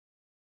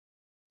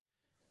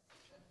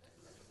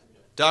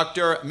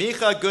Dr.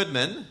 Micha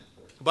Goodman,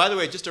 who, by the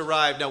way, just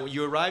arrived. Now,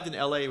 you arrived in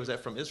L.A., was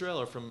that from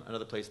Israel or from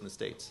another place in the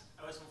States?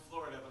 I was from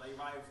Florida, but I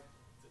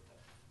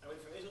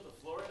went from Israel to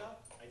Florida.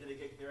 I did a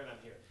gig there, and I'm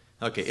here.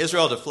 Okay,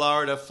 Israel to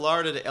Florida,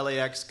 Florida to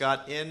LAX,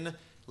 got in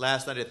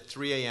last night at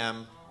 3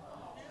 a.m.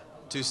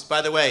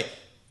 By the way,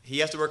 he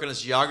has to work on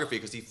his geography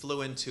because he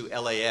flew into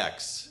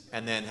LAX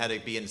and then had to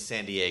be in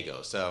San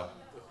Diego. So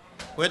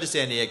we went to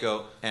San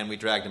Diego, and we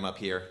dragged him up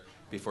here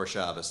before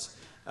Shabbos.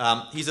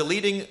 He's a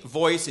leading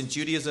voice in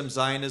Judaism,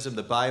 Zionism,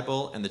 the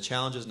Bible, and the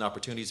challenges and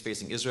opportunities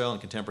facing Israel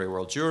and contemporary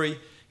world Jewry.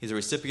 He's a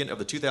recipient of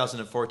the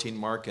 2014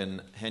 Mark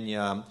and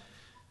Henya,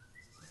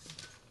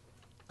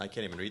 I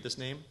can't even read this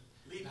name,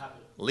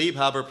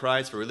 Liebhaber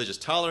Prize for Religious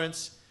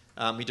Tolerance.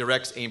 He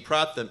directs Ein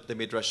Prat, the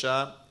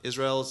Midrashah,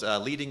 Israel's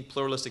leading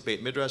pluralistic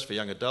Beit Midrash for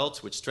young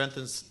adults, which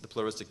strengthens the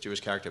pluralistic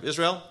Jewish character of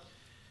Israel.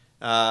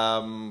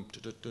 A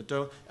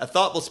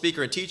thoughtful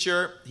speaker and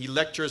teacher, he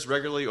lectures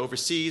regularly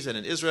overseas and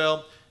in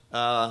Israel.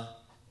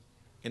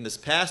 In this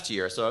past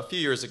year, so a few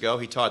years ago,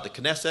 he taught the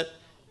Knesset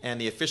and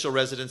the official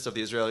residence of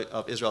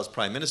Israel's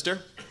Prime Minister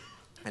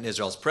and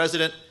Israel's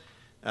President.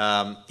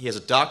 He has a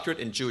doctorate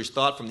in Jewish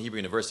thought from the Hebrew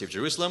University of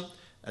Jerusalem,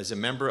 as a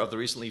member of the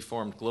recently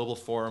formed Global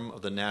Forum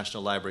of the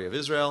National Library of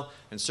Israel,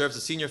 and serves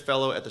as senior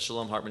fellow at the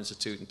Shalom Hartman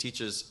Institute and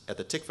teaches at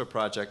the Tikva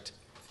Project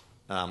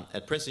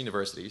at Princeton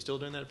University. Are you still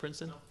doing that at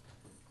Princeton?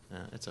 No.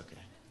 It's okay.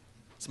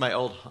 It's my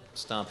old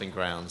stomping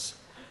grounds.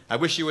 I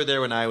wish you were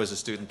there when I was a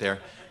student there.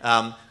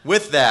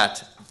 With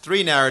that,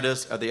 3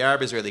 narratives of the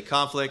Arab-Israeli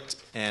conflict,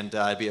 and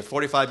it'll be a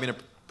 45-minute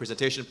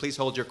presentation. Please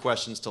hold your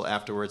questions till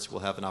afterwards.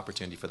 We'll have an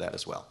opportunity for that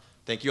as well.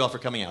 Thank you all for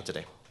coming out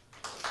today.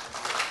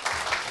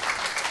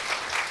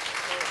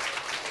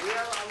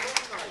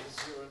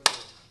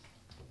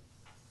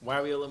 Why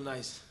are we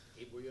alumni?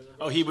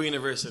 Hebrew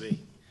University.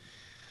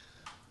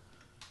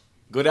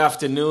 Good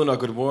afternoon or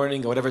good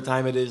morning or whatever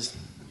time it is.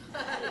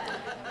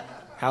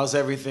 How's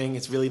everything?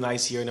 It's really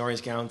nice here in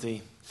Orange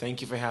County.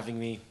 Thank you for having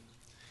me.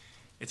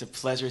 It's a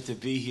pleasure to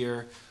be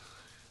here.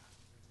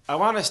 I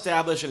want to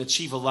establish and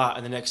achieve a lot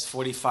in the next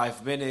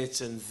 45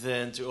 minutes and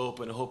then to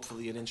open,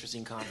 hopefully, an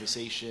interesting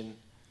conversation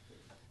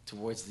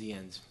towards the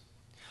end.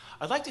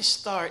 I'd like to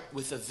start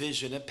with a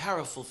vision, a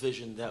powerful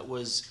vision that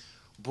was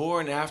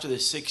born after the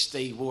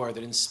Six-Day War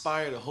that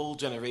inspired a whole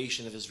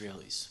generation of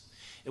Israelis.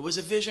 It was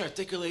a vision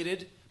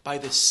articulated by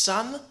the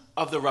son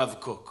of the Rav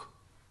Kook.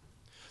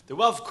 The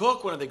Rav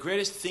Kook, one of the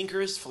greatest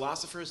thinkers,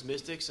 philosophers,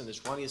 mystics in the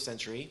 20th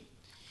century,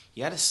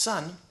 he had a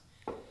son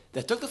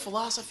that took the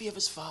philosophy of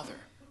his father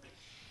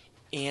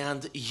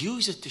and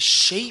used it to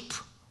shape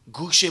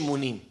Gush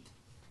Emunim,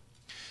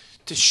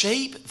 to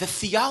shape the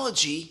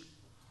theology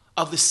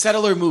of the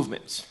settler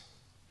movement.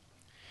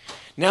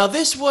 Now,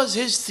 this was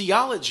his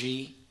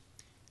theology.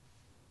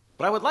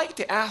 What I would like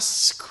to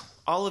ask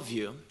all of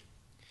you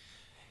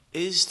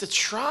is to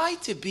try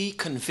to be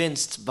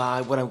convinced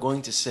by what I'm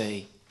going to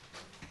say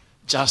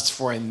just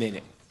for a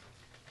minute,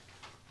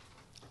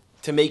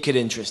 to make it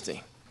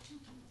interesting.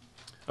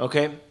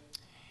 Okay?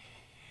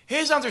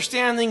 His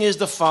understanding is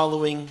the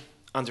following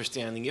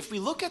understanding. If we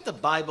look at the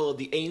Bible,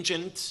 the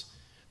ancient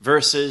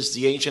versus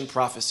the ancient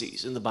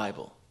prophecies in the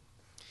Bible,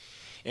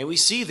 and we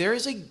see there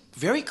is a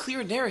very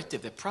clear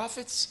narrative that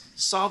prophets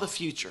saw the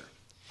future.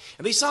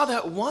 And they saw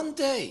that one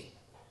day,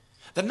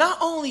 that not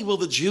only will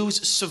the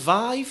Jews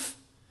survive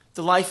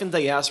the life in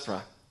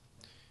diaspora,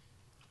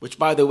 which,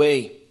 by the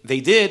way, they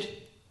did.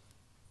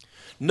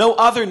 No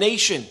other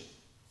nation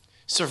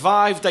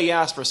survived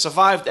diaspora,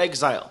 survived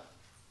exile.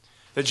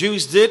 The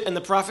Jews did, and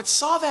the prophets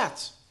saw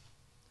that.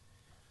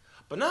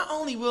 But not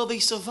only will they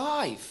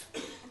survive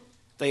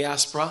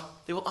diaspora,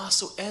 they will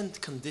also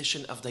end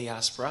condition of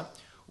diaspora,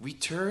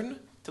 return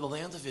to the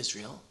land of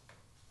Israel,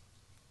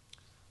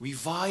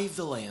 revive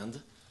the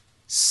land,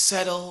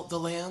 settle the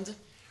land,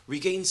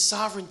 regain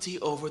sovereignty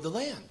over the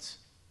land.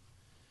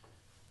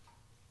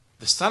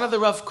 The son of the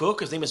Rav Kook,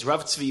 his name is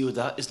Rav Tzvi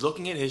Yehuda, is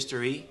looking at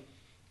history.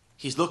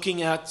 He's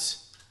looking at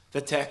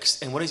the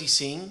text, and what is he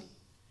seeing?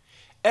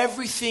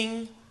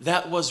 Everything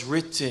that was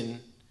written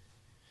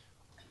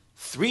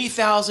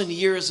 3,000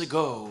 years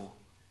ago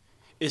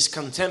is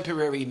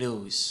contemporary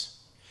news.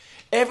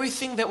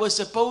 Everything that was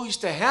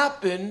supposed to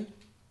happen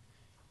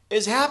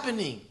is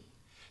happening.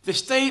 The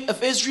state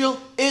of Israel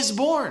is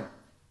born.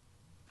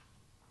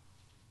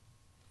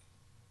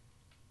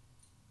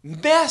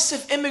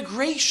 Massive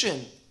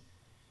immigration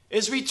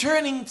is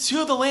returning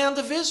to the land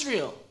of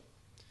Israel.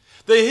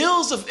 The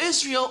hills of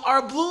Israel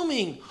are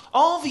blooming.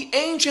 All the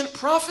ancient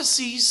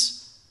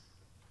prophecies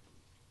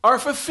are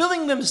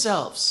fulfilling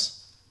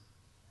themselves.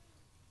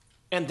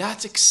 And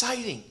that's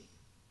exciting.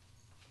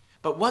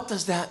 But what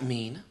does that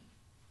mean?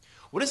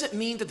 What does it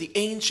mean that the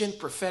ancient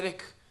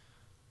prophetic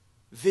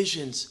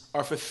visions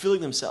are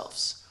fulfilling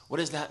themselves? What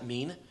does that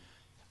mean?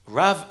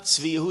 Rav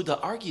Tzvi Yehuda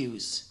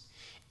argues,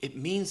 it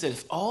means that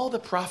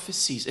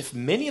if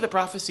many of the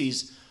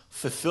prophecies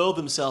fulfill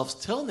themselves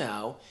till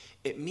now,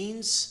 it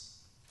means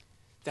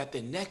that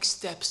the next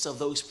steps of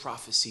those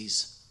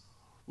prophecies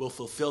will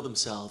fulfill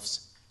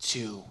themselves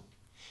too.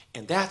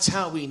 And that's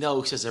how we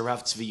know, says the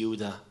Rav Tzvi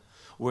Yehuda,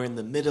 we're in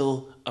the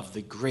middle of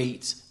the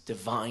great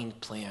divine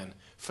plan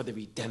for the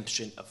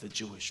redemption of the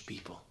Jewish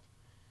people.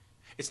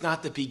 It's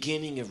not the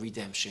beginning of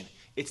redemption.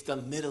 It's the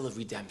middle of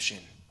redemption.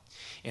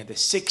 And the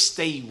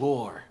 6-Day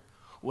War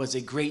was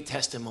a great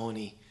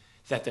testimony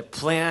that the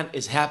plan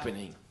is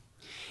happening.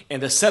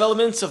 And the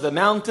settlements of the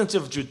mountains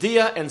of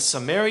Judea and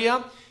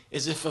Samaria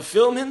is a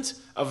fulfillment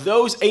of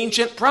those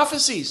ancient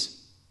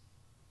prophecies.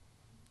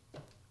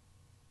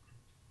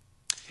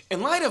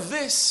 In light of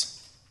this,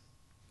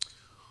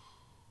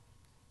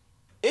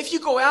 if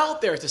you go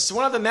out there to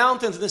one of the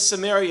mountains in the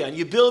Samaria and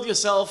you build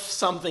yourself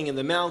something in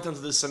the mountains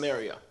of the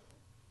Samaria,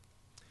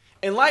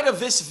 in light of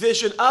this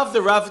vision of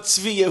the Rav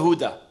Tzvi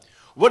Yehuda,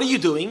 what are you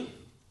doing?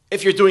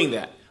 If you're doing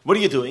that, what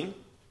are you doing?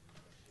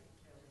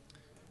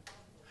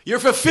 You're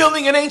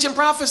fulfilling an ancient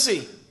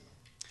prophecy.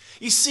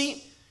 You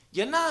see,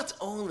 you're not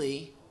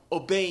only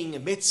obeying a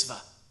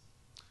mitzvah,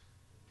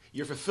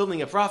 you're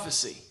fulfilling a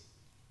prophecy.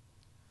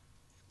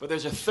 But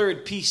there's a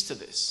third piece to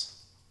this.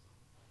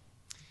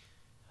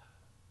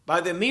 By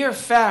the mere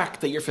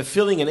fact that you're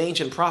fulfilling an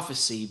ancient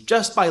prophecy,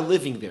 just by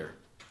living there,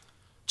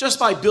 just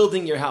by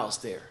building your house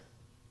there,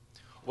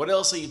 what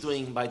else are you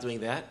doing by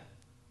doing that?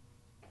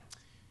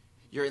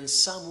 You're in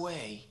some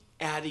way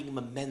adding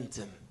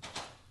momentum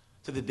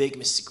to the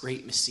big,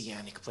 great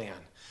messianic plan.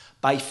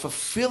 By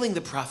fulfilling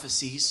the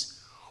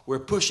prophecies, we're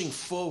pushing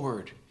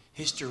forward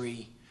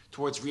history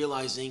towards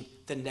realizing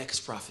the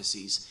next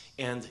prophecies.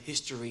 And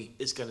history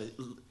is going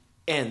to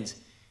end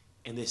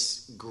in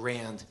this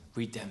grand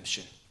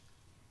redemption.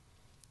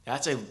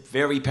 That's a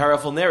very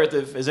powerful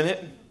narrative, isn't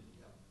it?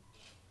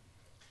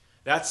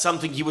 That's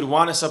something you would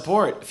want to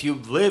support. If you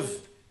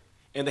live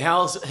in the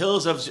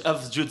hills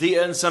of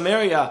Judea and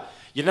Samaria,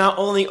 you're not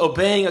only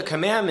obeying a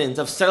commandment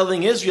of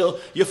settling Israel,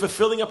 you're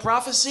fulfilling a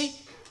prophecy,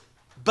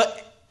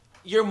 but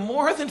you're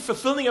more than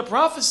fulfilling a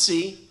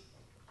prophecy,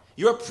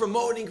 you're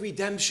promoting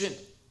redemption.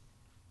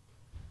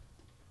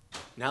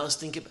 Now let's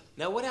think about,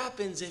 now what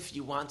happens if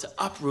you want to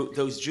uproot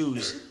those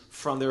Jews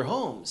from their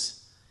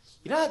homes?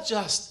 You're not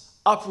just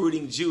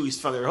uprooting Jews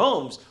from their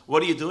homes.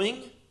 What are you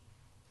doing?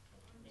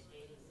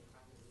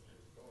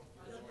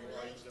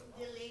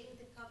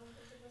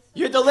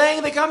 You're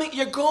delaying the coming.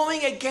 You're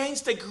going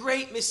against the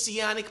great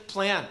messianic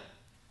plan.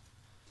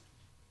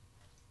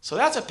 So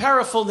that's a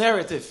powerful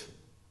narrative.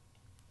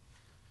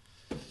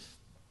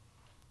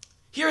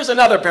 Here's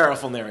another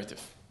powerful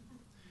narrative.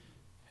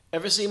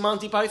 Ever see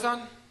Monty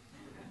Python?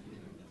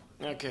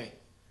 Okay.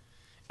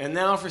 And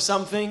now for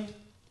something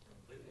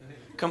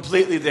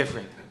completely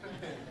different.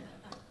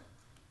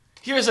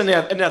 Here's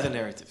another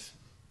narrative.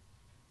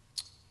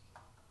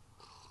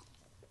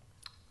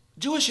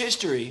 Jewish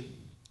history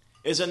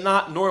is a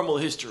not normal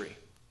history.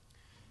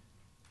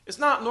 It's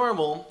not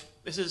normal.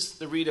 This is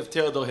the read of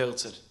Theodor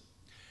Herzl.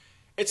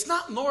 It's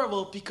not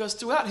normal because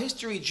throughout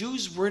history,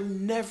 Jews were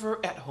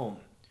never at home.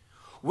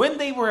 When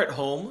they were at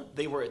home,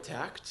 they were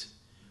attacked.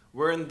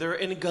 When they're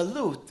in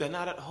Galut, they're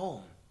not at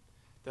home.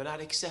 They're not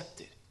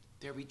accepted.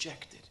 They're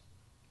rejected.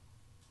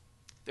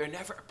 They're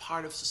never a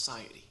part of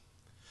society.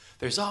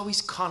 There's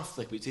always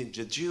conflict between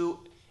the Jew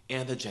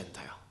and the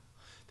Gentile.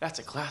 That's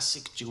a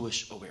classic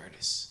Jewish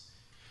awareness.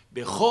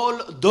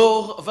 Bechol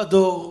dor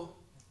vador,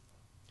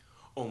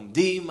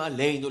 omdim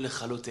aleinu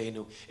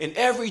lechalutenu. In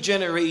every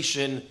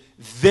generation,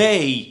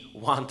 they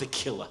want to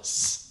kill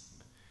us.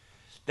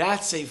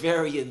 That's a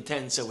very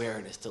intense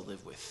awareness to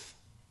live with.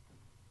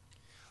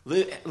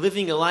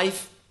 Living a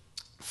life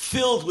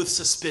filled with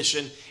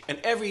suspicion, and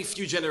every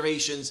few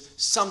generations,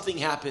 something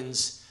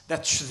happens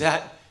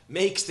that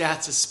makes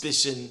that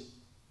suspicion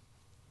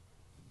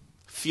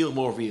feel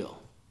more real.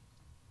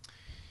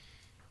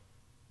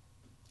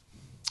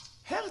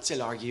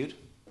 Herzl argued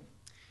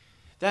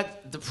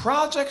that the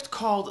project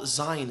called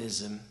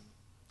Zionism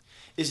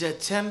is an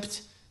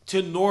attempt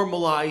to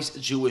normalize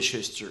Jewish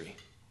history.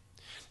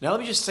 Now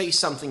let me just say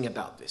something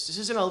about this. This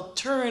is an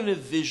alternative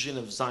vision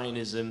of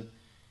Zionism,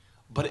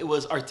 but it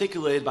was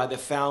articulated by the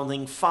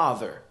founding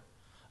father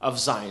of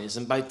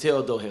Zionism, by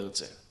Theodor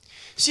Herzl.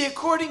 See,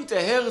 according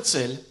to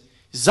Herzl,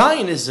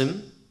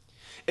 Zionism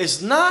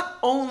is not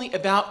only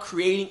about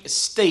creating a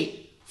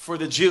state for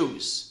the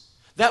Jews.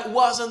 That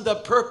wasn't the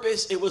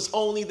purpose, it was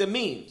only the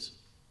means.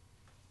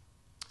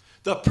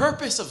 The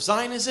purpose of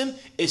Zionism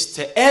is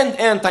to end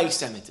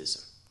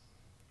anti-Semitism.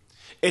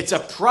 It's a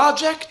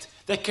project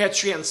that can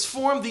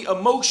transform the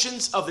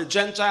emotions of the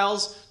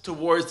Gentiles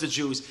towards the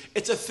Jews.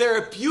 It's a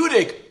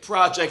therapeutic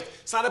project.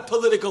 It's not a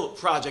political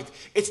project.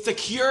 It's to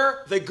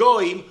cure the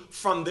Goyim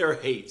from their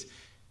hate.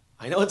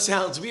 I know it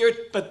sounds weird,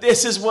 but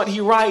this is what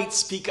he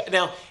writes.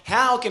 Now,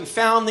 how can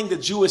founding the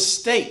Jewish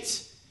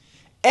state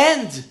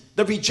end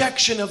the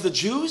rejection of the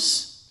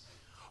Jews?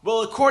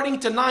 Well, according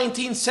to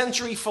 19th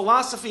century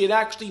philosophy, it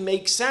actually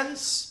makes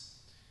sense.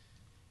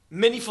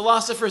 Many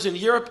philosophers in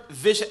Europe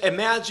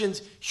imagined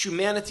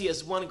humanity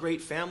as one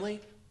great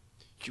family.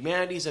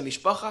 Humanity is a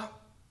mishpacha.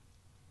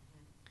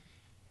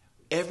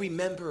 Every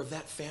member of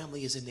that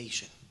family is a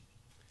nation.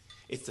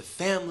 It's the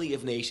family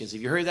of nations.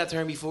 Have you heard that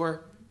term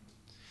before?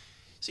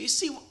 So you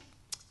see,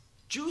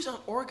 Jews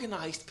aren't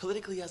organized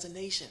politically as a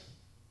nation.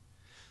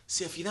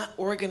 See, if you're not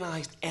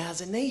organized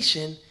as a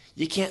nation,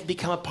 you can't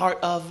become a part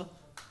of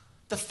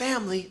the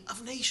family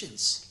of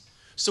nations.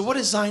 So what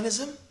is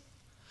Zionism?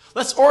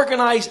 Let's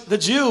organize the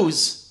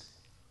Jews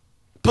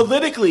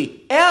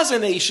politically as a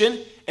nation,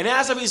 and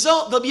as a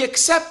result, they'll be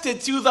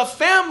accepted to the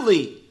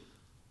family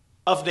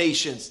of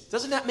nations.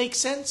 Doesn't that make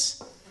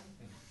sense?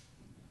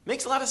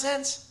 Makes a lot of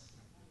sense.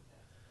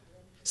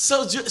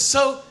 So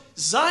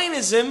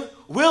Zionism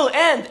will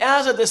end,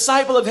 as a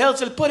disciple of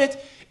Herzl put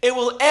it, it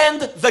will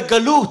end the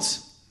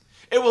galut.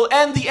 It will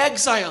end the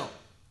exile.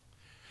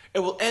 It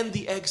will end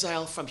the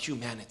exile from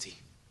humanity.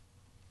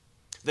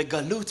 The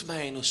galut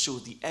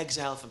ma'enushu, the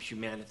exile from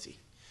humanity.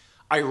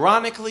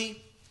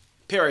 Ironically,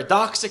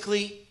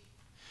 paradoxically,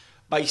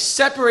 by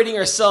separating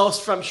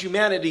ourselves from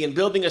humanity and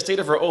building a state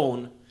of our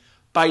own,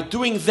 by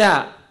doing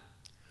that,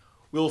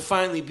 we'll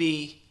finally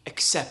be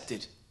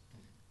accepted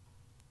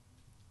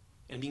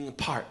and being a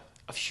part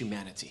of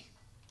humanity.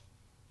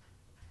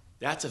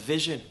 That's a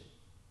vision.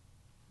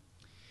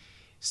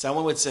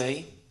 Someone would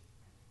say,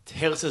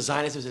 Herzl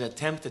Zionism is an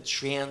attempt to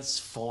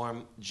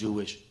transform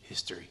Jewish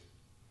history.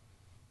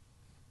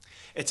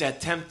 It's an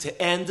attempt to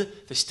end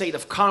the state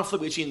of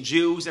conflict between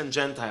Jews and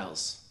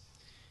Gentiles.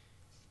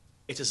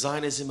 It's a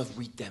Zionism of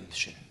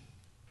redemption.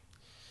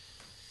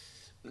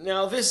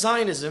 Now, this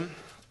Zionism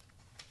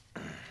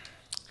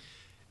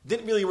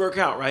didn't really work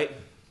out, right?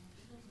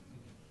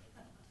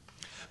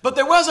 But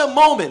there was a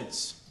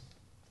moment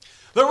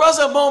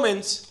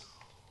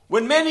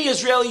when many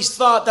Israelis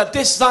thought that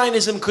this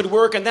Zionism could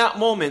work, and that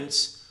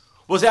moment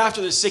was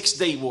after the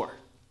Six-Day War.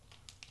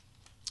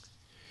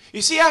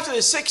 You see, after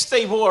the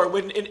Six-Day War,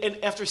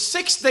 after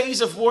 6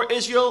 days of war,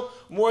 Israel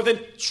more than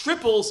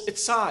triples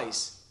its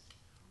size.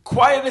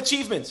 Quite an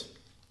achievement.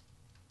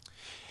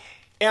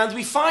 And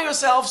we find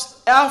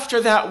ourselves, after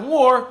that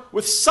war,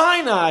 with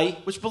Sinai,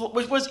 which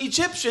was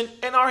Egyptian,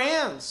 in our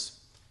hands.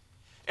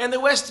 And the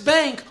West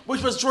Bank,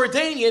 which was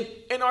Jordanian,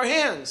 in our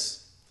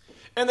hands.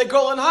 And the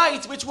Golan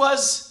Heights, which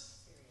was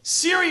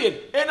Syrian,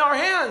 in our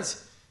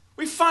hands.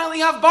 We finally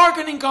have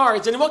bargaining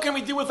cards. And what can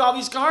we do with all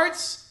these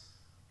cards?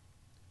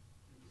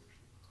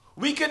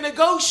 We can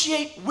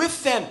negotiate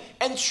with them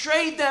and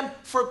trade them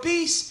for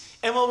peace.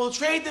 And when we'll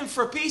trade them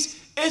for peace,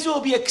 Israel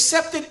will be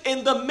accepted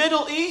in the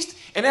Middle East.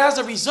 And as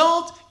a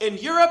result, in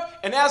Europe.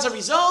 And as a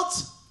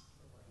result,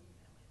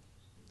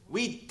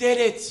 we did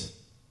it.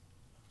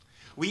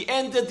 We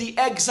ended the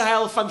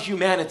exile from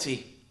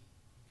humanity.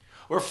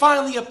 We're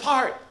finally a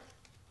part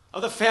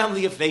of the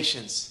family of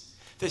nations.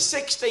 The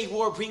Six-Day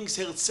War brings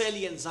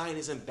Herzlian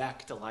Zionism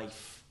back to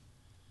life.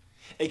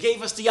 It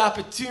gave us the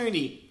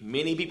opportunity,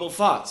 many people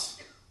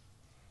thought,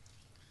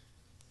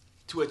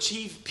 to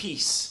achieve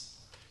peace,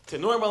 to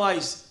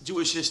normalize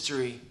Jewish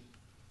history,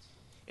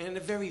 and in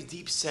a very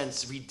deep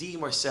sense,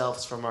 redeem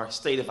ourselves from our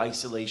state of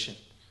isolation.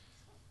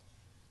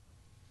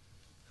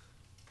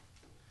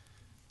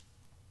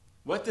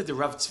 What did the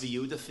Rav Tzvi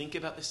Yehuda think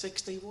about the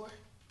Six-Day War?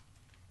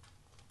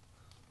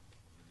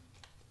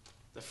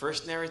 The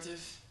first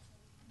narrative?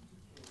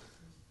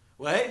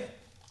 What?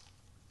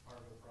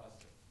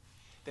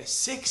 The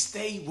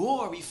Six-Day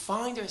War, we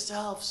find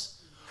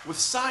ourselves with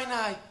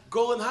Sinai,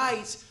 Golan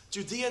Heights,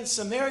 Judea and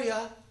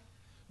Samaria,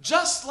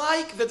 just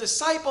like the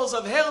disciples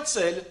of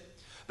Herzl,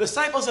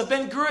 disciples of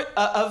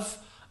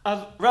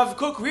Rav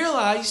Kook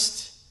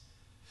realized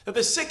that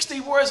the Six-Day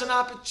War is an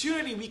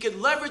opportunity. We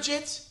could leverage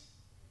it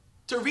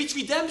to reach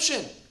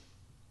redemption.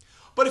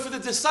 But for the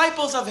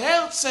disciples of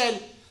Herzl,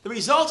 the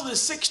result of the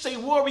Six-Day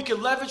War we could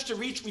leverage to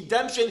reach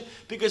redemption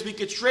because we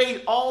could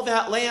trade all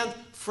that land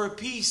for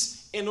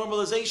peace and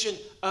normalization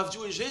of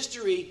Jewish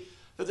history.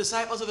 The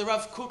disciples of the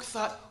Rav Kook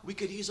thought we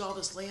could use all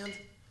this land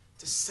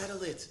to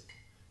settle it,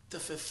 to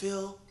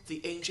fulfill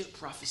the ancient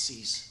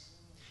prophecies,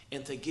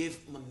 and to give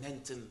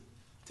momentum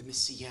to the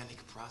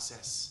Messianic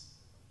process.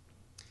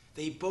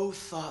 They both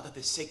thought that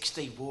the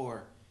Six-Day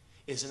War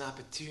is an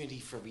opportunity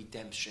for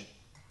redemption.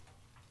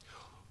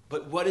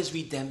 But what does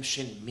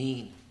redemption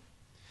mean?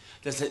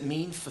 Does it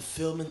mean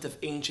fulfillment of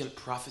ancient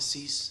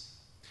prophecies?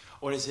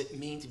 Or does it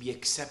mean to be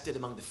accepted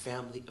among the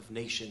family of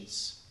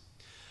nations?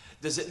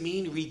 Does it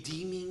mean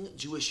redeeming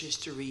Jewish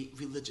history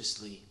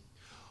religiously?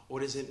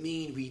 Or does it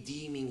mean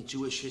redeeming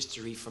Jewish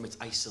history from its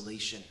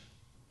isolation?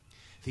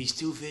 These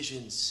two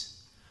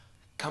visions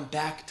come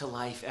back to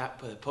life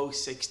after the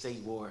post-Six-Day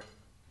War.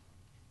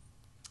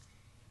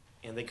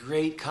 And the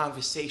great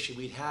conversation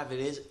we had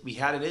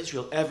in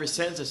Israel ever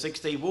since the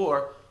Six-Day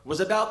War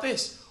was about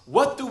this.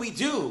 What do we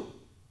do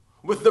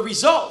with the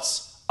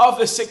results of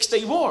the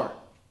Six-Day War?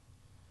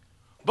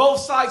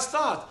 Both sides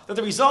thought that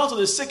the results of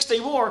the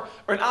Six-Day War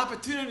are an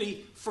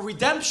opportunity for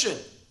redemption.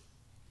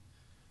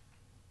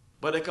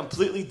 But a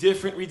completely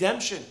different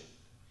redemption.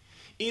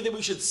 Either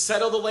we should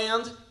settle the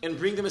land and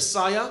bring the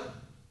Messiah,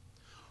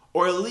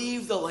 or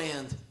leave the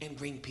land and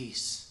bring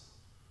peace.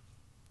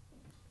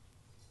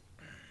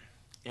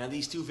 And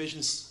these two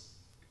visions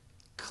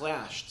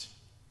clashed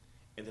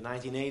in the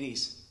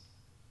 1980s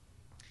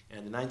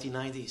and the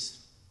 1990s.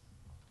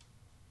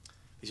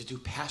 These are two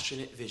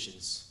passionate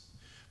visions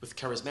with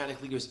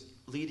charismatic leaders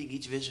leading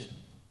each vision.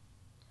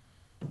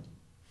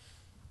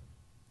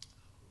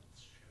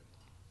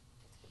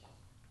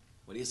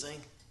 What are you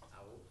saying?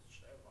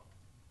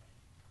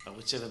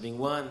 Avot Sheva being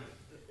one.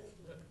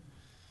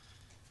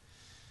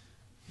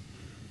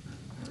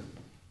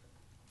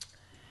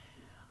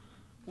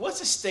 What's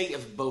the state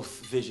of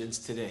both visions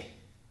today?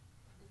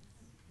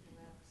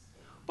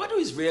 What do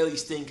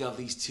Israelis think of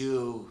these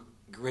two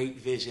great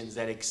visions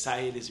that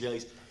excited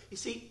Israelis? You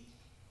see,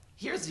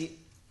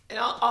 and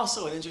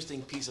also an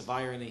interesting piece of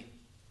irony,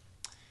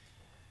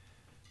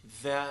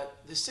 that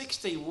the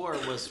Six-Day War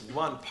was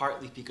won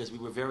partly because we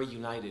were very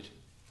united.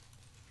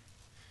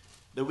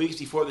 The weeks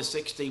before the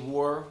Six-Day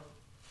War,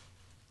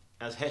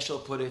 as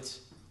Heschel put it,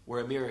 were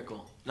a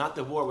miracle. Not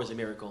the war was a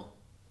miracle.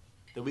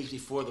 The weeks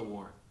before the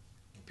war.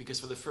 Because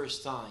for the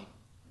first time,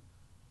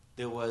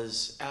 there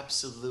was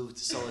absolute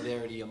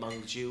solidarity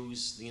among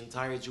Jews. The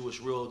entire Jewish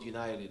world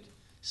united.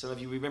 Some of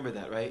you remember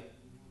that, right?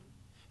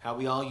 How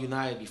we all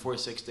united before the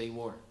Six-Day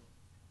War.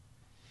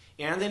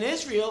 And in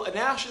Israel, a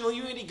national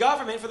unity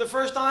government for the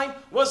first time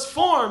was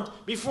formed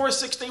before the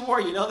Six-Day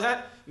War. You know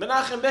that?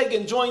 Menachem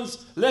Begin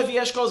joins Levi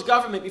Eshkol's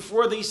government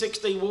before the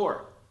Six-Day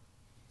War.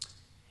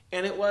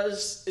 And it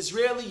was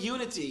Israeli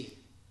unity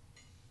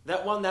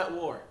that won that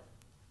war.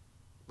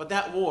 But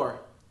that war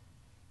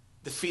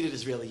defeated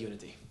Israeli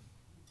unity.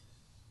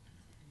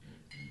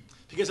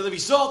 Because as a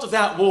result of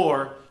that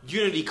war,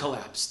 unity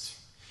collapsed.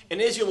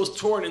 And Israel was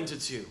torn into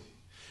two.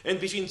 And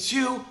between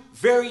two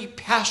very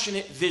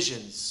passionate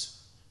visions.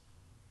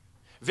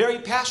 Very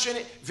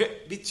passionate,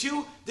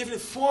 two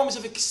different forms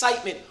of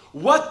excitement.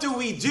 What do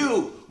we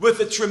do with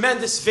a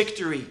tremendous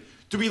victory?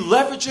 Do we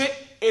leverage it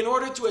in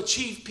order to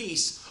achieve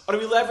peace? Or do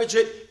we leverage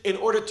it in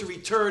order to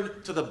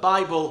return to the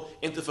Bible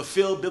and to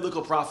fulfill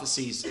biblical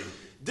prophecies?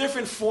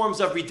 Different forms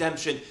of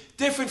redemption,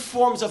 different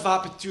forms of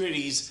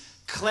opportunities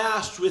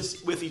clashed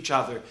with each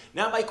other.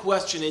 Now my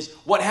question is,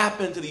 what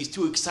happened to these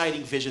two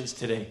exciting visions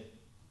today?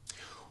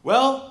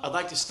 Well, I'd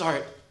like to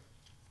start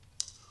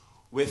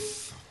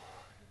with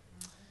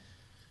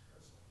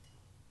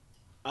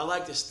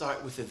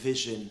the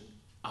vision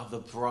of the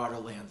broader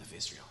land of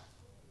Israel.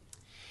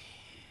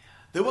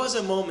 There was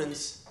a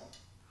moment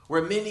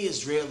where many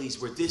Israelis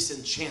were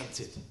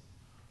disenchanted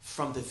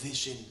from the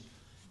vision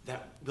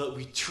that will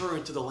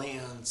return to the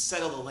land,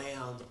 settle the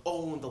land,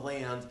 own the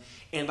land,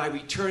 and by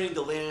returning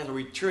the land, or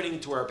returning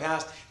to our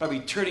past,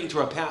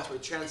 we're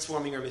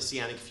transforming our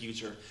messianic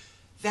future.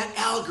 That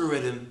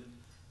algorithm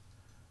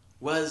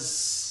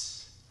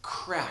was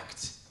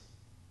cracked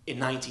in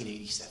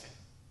 1987.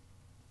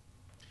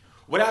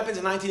 What happens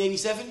in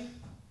 1987?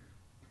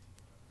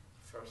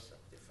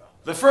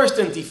 The first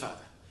intifada.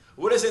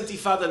 What does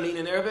intifada mean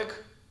in Arabic?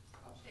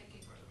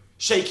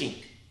 Shaking.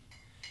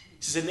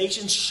 This is a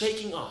nation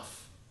shaking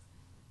off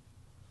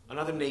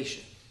another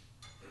nation.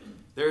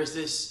 There is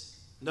this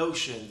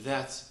notion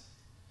that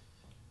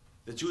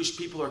the Jewish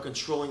people are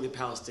controlling the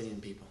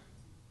Palestinian people.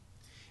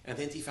 And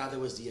the intifada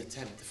was the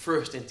attempt, the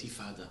first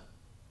intifada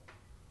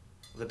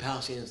of the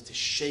Palestinians to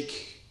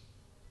shake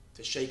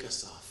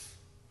us off,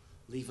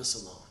 leave us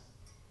alone.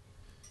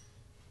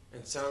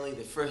 And suddenly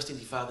the first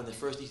intifada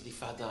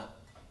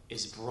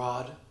is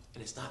broad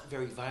and it's not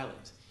very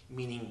violent,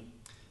 meaning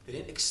they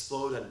didn't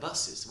explode on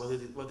buses.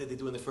 What did they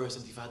do in the first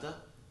intifada?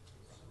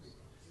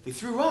 They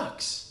threw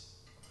rocks.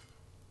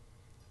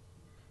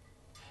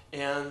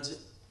 And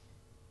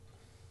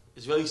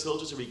Israeli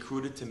soldiers are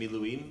recruited to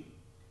Miluim.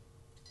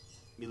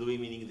 Miluim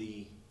meaning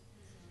the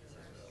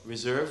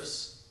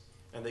reserves.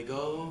 And they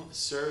go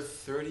serve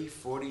 30,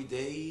 40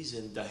 days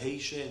in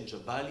Dahesha, in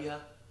Jabalia,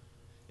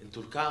 in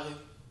Tulkarem.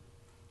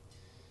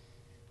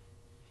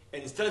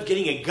 And instead of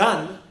getting a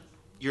gun,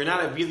 you're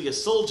not really a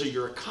soldier,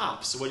 you're a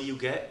cop. So what do you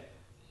get?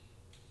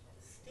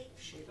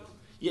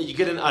 Yeah, you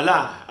get an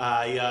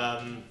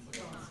Allah,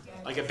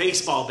 like a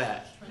baseball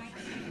bat.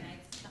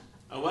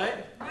 A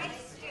what?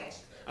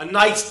 A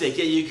nightstick.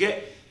 Yeah, you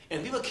get.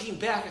 And people came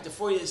back after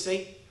 40 days to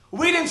say,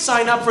 we didn't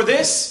sign up for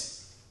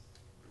this.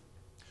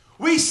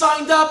 We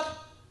signed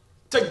up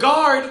to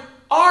guard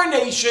our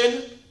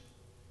nation,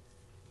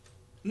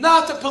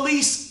 not to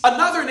police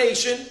another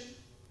nation.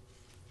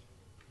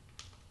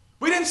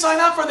 We didn't sign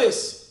up for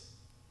this.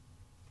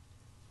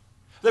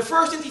 The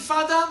first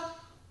intifada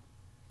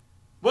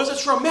was a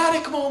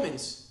traumatic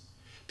moment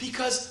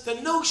because the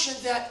notion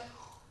that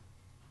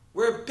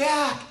we're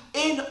back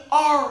in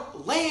our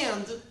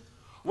land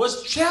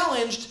was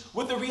challenged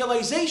with the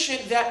realization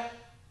that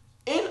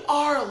in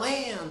our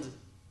land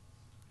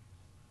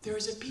there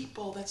is a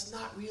people that's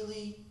not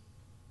really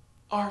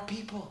our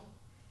people.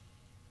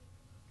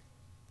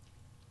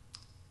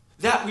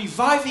 That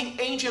reviving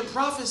ancient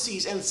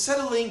prophecies and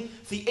settling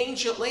the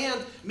ancient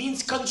land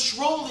means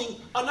controlling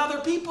another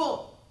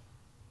people.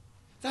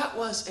 That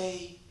was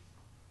a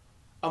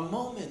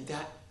moment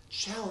that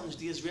challenged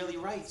the Israeli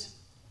right.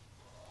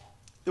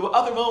 There were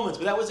other moments,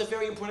 but that was a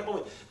very important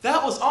moment.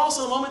 That was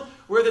also a moment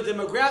where the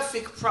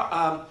demographic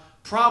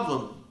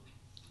problem,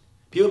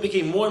 people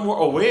became more and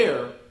more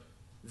aware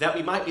that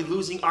we might be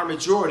losing our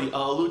majority.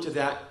 I'll allude to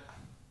that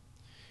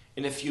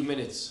in a few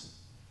minutes.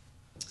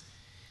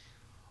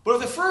 But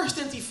if the first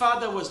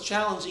intifada was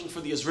challenging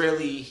for the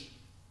Israeli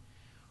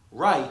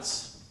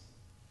rights,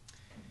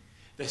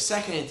 The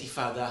Second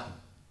Intifada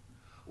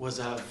was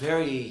a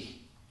very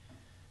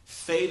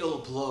fatal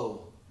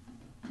blow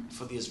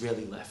for the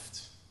Israeli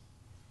left.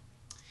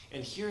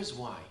 And here's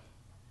why.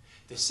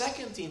 The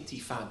Second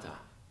Intifada,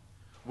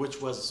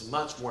 which was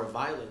much more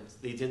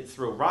violent, they didn't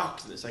throw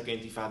rocks in the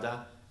Second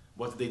Intifada.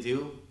 What did they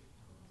do?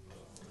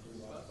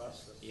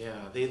 Yeah,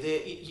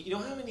 you know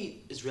how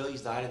many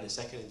Israelis died in the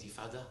Second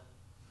Intifada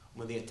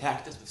when they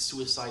attacked us with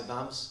suicide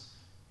bombs?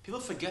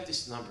 People forget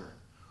this number.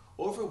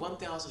 Over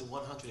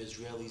 1,100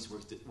 Israelis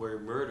were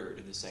murdered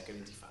in the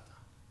Second Intifada.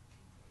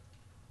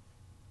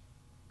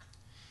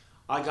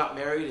 I got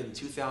married in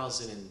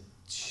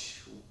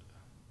 2002.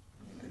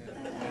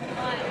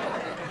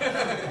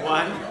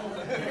 One?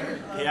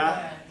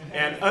 Yeah?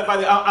 And by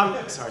the way,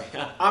 I'm sorry,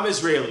 I'm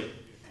Israeli.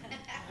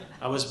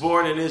 I was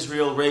born in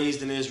Israel,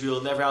 raised in Israel,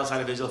 never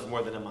outside of Israel for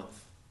more than a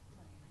month.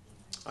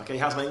 Okay,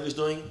 how's my English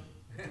doing?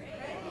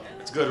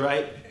 It's good,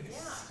 right?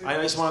 I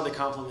just wanted the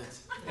compliment.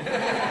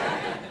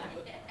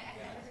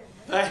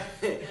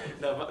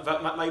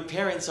 But my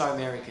parents are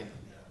American.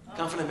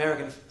 Come from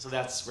American, so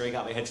that's where I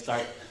got my head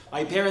start.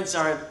 My parents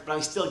are, but I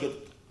still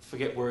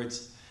forget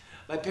words.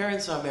 My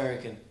parents are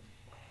American.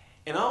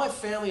 And all my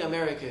family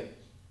American.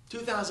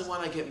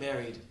 2001 I get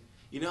married.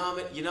 You know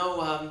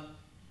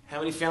how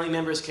many family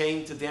members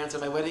came to dance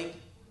at my wedding?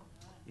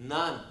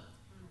 None.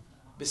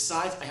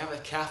 Besides, I have a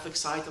Catholic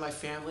side to my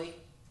family.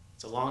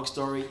 It's a long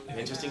story, an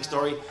interesting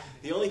story.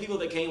 The only people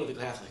that came were the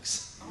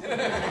Catholics.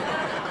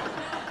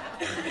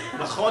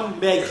 Nachon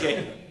Meg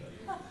came.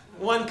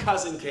 One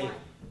cousin came.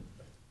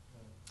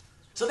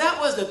 So that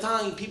was the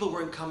time people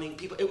weren't coming.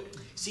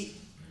 See,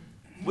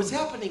 what's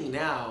happening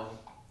now,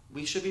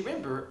 we should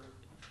remember,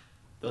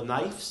 the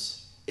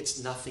knives,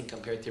 it's nothing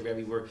compared to where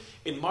we were.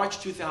 In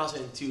March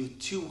 2002,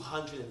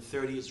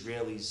 230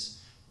 Israelis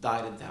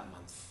died in that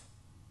month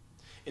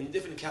in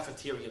different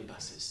cafeterian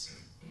buses.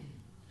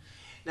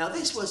 Now,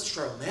 this was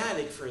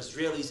traumatic for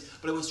Israelis,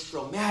 but it was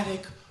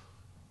traumatic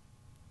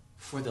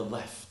for the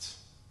left,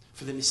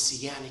 for the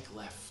Messianic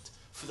left,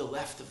 for the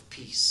left of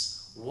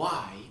peace.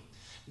 Why?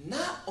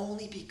 Not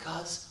only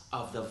because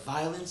of the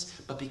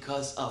violence, but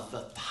because of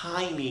the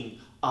timing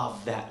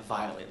of that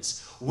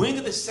violence. When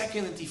did the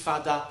Second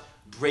Intifada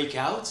break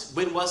out?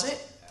 When was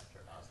it?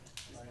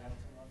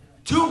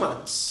 2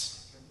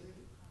 months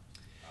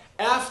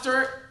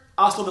after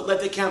Oslo that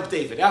led to Camp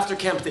David, after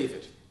Camp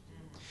David.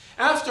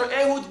 After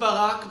Ehud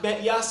Barak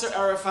met Yasser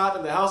Arafat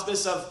in the house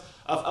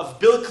of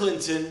Bill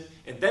Clinton,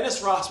 and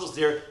Dennis Ross was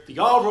there, they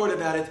all wrote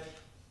about it,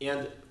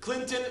 and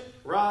Clinton,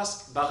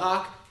 Ross,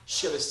 Barak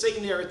share the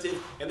same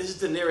narrative, and this is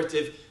the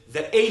narrative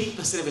that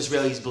 80% of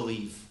Israelis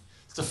believe.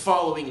 It's the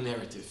following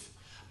narrative.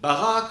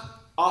 Barak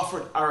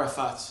offered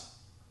Arafat,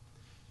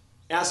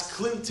 as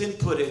Clinton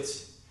put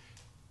it,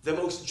 the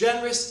most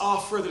generous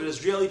offer that an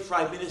Israeli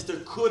prime minister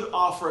could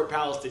offer a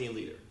Palestinian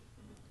leader,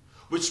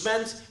 which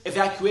meant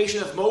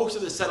evacuation of most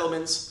of the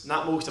settlements,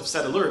 not most of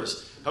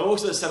settlers, but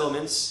most of the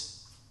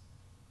settlements,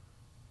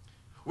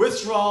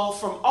 withdrawal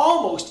from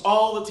almost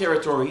all the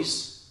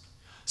territories,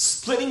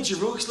 splitting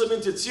Jerusalem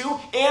into 2,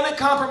 and a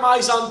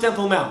compromise on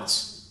Temple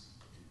Mount.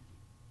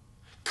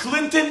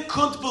 Clinton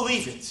couldn't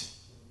believe it.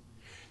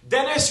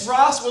 Dennis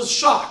Ross was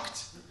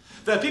shocked.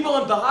 The people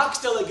in Barak's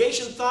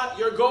delegation thought,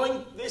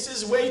 this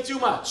is way too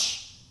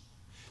much.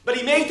 But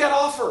he made that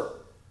offer.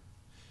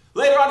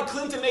 Later on,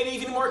 Clinton made an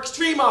even more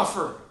extreme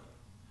offer.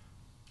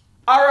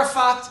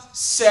 Arafat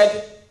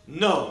said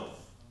no.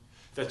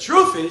 The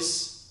truth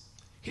is,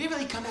 he didn't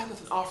really come back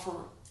with an offer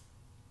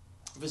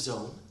of his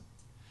own.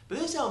 But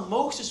this is how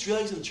most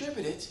Israelis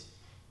interpret it.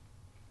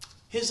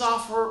 His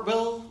offer,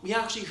 we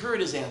actually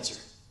heard his answer.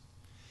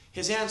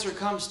 His answer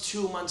comes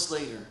 2 months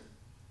later,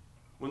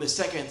 when the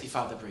Second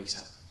Intifada breaks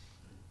out.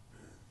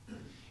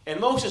 And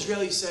most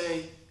Israelis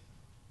say,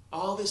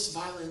 all this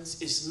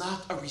violence is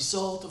not a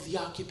result of the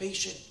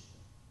occupation.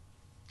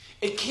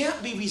 It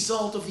can't be a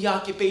result of the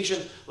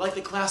occupation like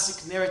the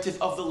classic narrative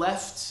of the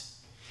left.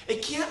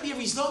 It can't be a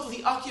result of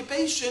the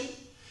occupation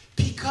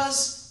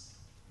because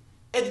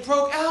it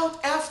broke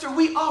out after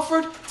we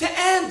offered to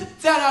end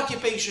that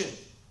occupation.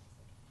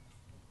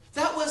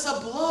 That was a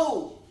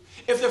blow.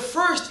 If the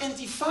first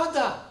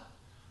Intifada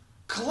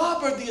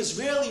clobbered the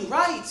Israeli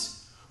right,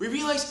 we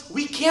realized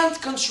we can't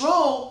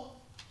control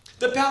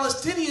the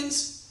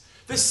Palestinians.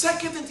 The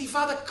Second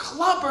Intifada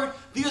clobbered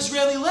the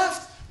Israeli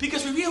left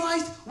because we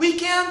realized we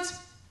can't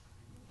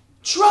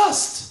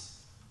trust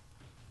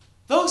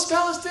those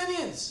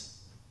Palestinians.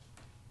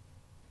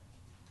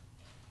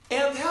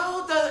 And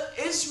how the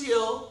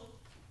Israel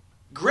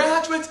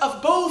graduates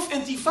of both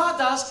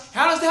Intifadas,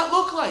 how does that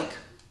look like?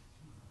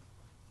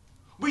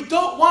 We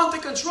don't want to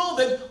control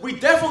them. We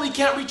definitely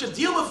can't reach a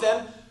deal with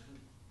them.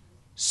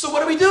 So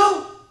what do we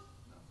do?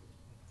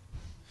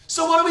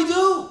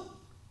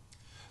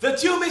 The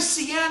two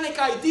messianic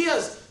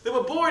ideas that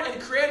were born and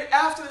created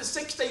after the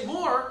Six-Day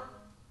War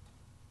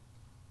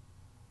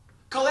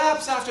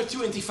collapse after 2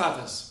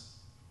 Intifadas.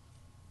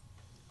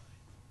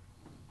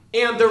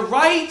 And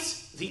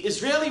the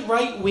Israeli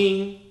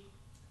right-wing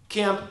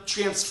camp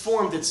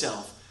transformed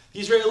itself. The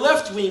Israeli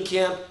left-wing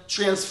camp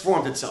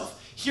transformed itself.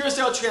 Here's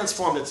how it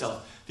transformed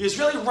itself. The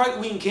Israeli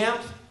right-wing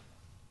camp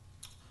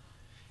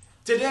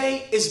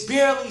today is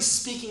barely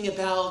speaking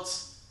about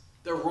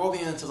the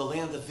romance of the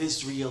land of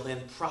Israel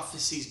and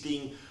prophecies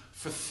being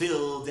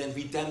fulfilled and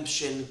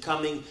redemption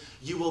coming.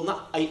 You will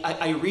not.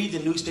 I read the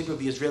newspaper of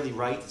the Israeli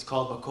right. It's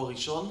called Makor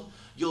Rishon.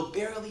 You'll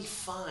barely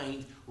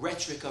find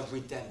rhetoric of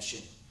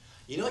redemption.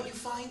 You know what you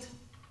find?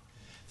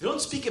 They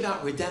don't speak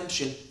about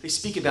redemption. They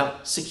speak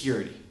about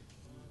security.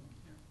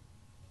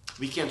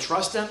 We can't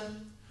trust them.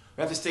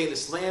 We have to stay in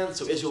this land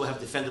so Israel will have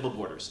defendable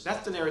borders.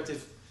 That's the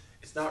narrative.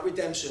 It's not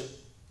redemption.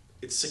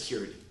 It's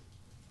security.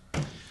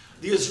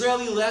 The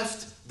Israeli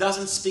left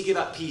doesn't speak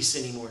about peace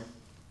anymore.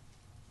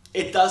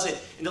 It doesn't.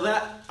 In the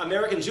last,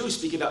 American Jews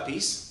speak about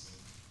peace.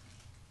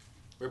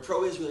 We're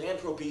pro-Israel and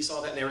pro-peace,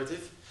 all that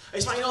narrative. I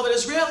just want you to know that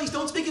Israelis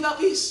don't speak about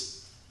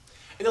peace.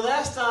 In the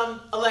last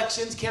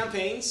elections,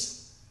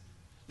 campaigns,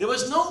 there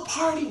was no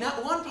party,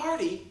 not one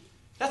party,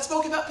 that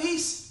spoke about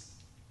peace.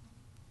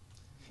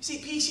 You see,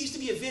 peace used to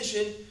be a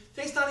vision.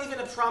 Today it's not even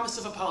a promise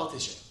of a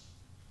politician.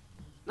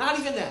 Not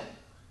even that.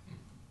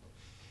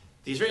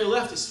 The Israeli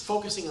left is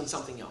focusing on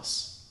something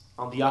else,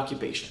 on the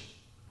occupation.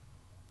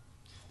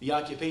 The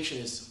occupation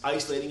is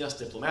isolating us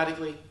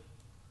diplomatically.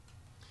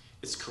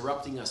 It's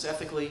corrupting us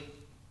ethically.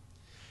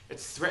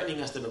 It's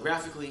threatening us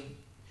demographically.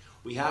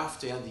 We have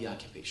to end the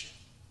occupation.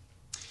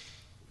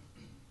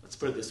 Let's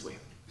put it this way.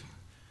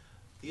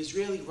 The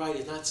Israeli right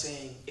is not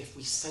saying if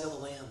we settle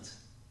the land,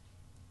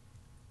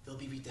 there'll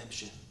be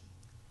redemption.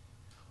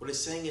 What it's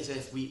saying is that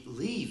if we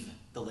leave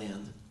the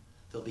land,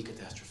 there'll be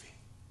catastrophe.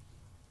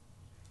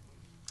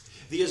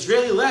 The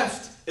Israeli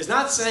left is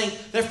not saying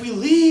that if we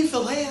leave the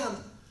land,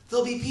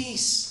 there'll be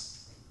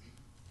peace.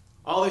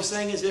 All they're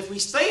saying is if we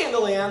stay in the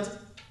land,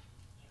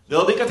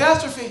 there'll be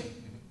catastrophe.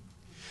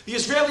 The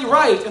Israeli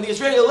right and the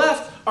Israeli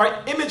left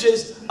are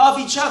images of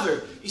each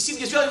other. You see,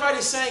 the Israeli right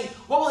is saying,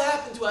 what will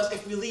happen to us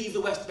if we leave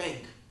the West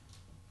Bank?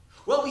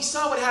 Well, we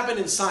saw what happened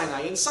in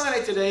Sinai. In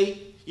Sinai today,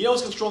 you know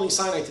who's controlling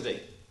Sinai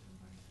today?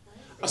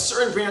 A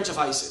certain branch of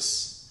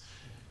ISIS.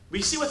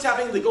 We see what's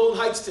happening in the Golden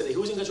Heights today.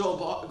 Who's in control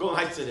of Golden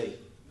Heights today?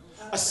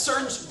 A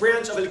certain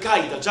branch of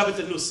Al-Qaeda, Jabhat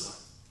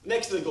al-Nusra,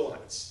 next to the Golden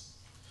Heights.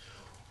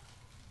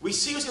 We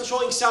see who's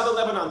controlling southern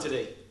Lebanon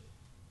today.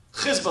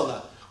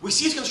 Hezbollah. We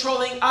see who's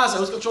controlling Gaza.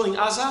 Who's controlling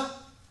Gaza?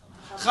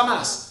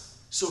 Hamas.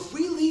 So if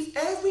we leave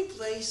every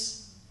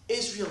place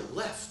Israel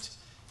left,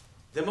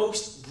 the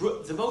most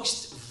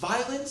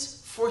violent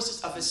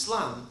forces of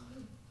Islam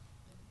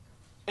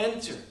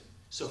enter.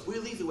 So if we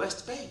leave the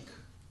West Bank,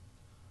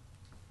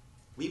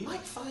 we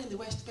might find the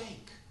West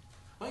Bank.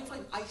 We might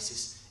find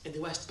ISIS in the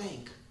West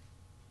Bank,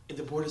 in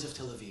the borders of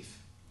Tel Aviv.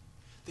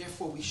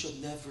 Therefore, we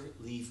should never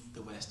leave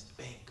the West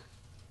Bank.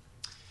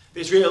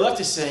 The Israeli left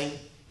is saying,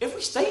 if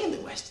we stay in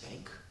the West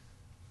Bank,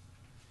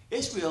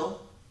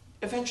 Israel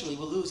eventually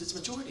will lose its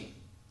majority.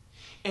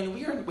 And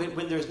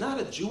when there's not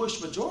a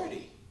Jewish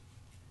majority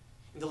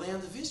in the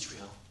land of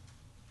Israel,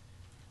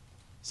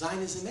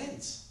 Zionism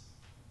ends.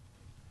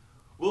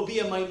 We'll be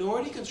a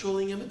minority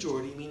controlling a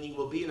majority, meaning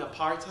we'll be in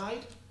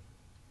apartheid.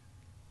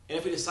 And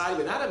if we decide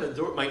we're not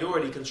a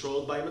minority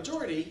controlled by a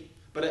majority,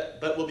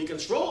 but will be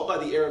controlled by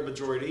the Arab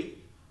majority,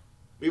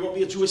 we won't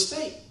be a Jewish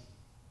state.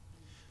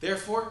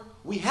 Therefore,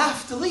 we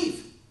have to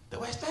leave the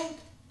West Bank.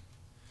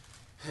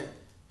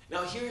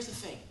 Now, here's the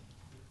thing.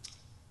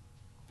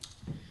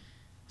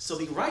 So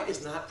the right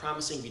is not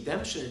promising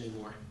redemption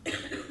anymore.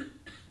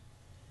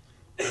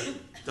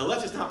 The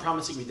left is not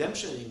promising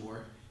redemption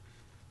anymore.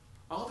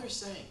 All they're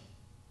saying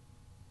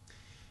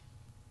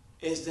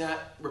is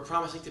that we're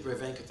promising to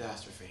prevent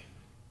catastrophe.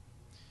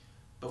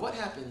 But what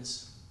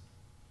happens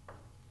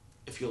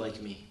if you're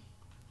like me?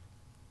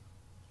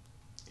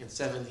 And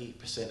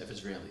 70% of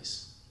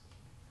Israelis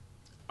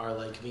are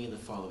like me in the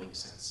following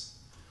sense.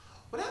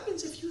 What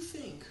happens if you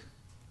think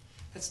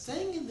that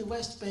staying in the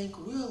West Bank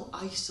will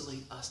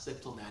isolate us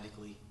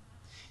diplomatically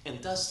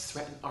and does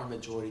threaten our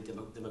majority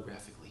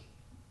demographically?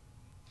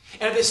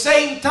 And at the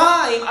same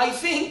time, I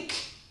think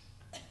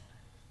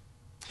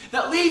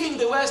that leaving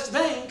the West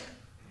Bank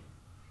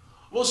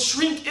will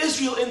shrink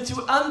Israel into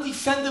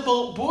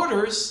undefendable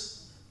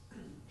borders,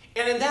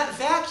 and in that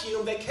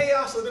vacuum, the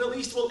chaos of the Middle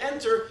East will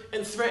enter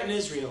and threaten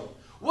Israel.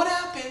 What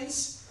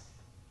happens?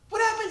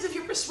 What happens if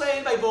you're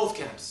persuaded by both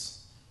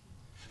camps?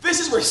 This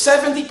is where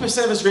 70%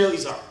 of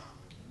Israelis are.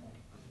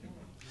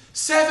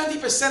 70%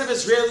 of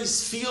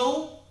Israelis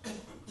feel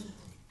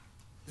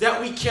that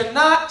we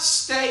cannot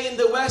stay in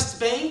the West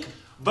Bank,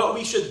 but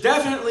we should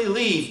definitely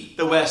leave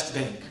the West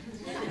Bank.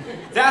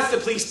 That's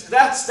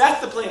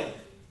the plan.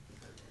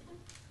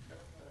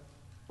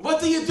 What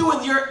do you do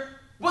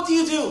what do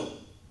you do?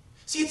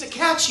 See, it's a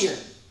catch here.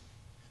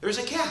 There's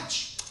a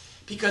catch.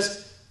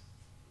 Because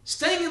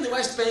staying in the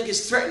West Bank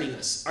is threatening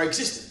us, our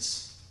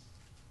existence.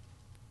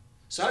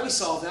 So how do we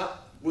solve that?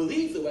 We'll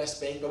leave the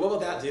West Bank, but what will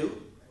that do?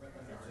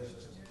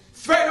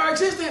 Threaten our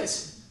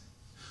existence.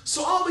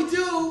 So all we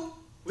do,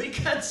 we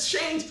can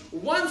exchange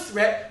one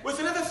threat with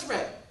another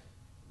threat.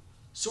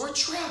 So we're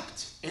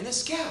trapped in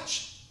this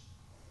catch.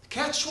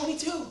 Catch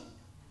 22.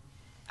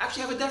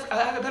 Actually, I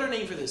have a better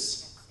name for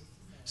this.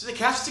 This is a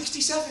Catch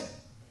 67.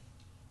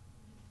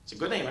 It's a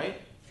good name,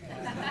 right?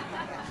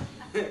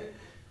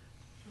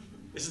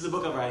 This is the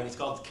book I'm writing. It's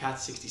called Catch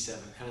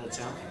 67. How does that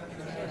sound?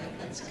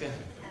 It's good.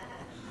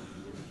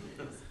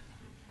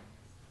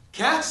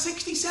 Catch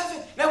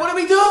 67. Now what do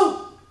we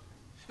do?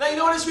 Now you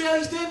know what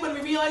Israelis did when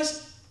we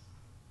realized?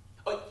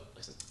 Oh,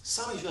 listen.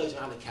 Some Israelis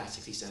are on the Catch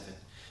 67.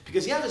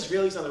 Because you have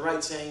Israelis on the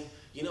right saying,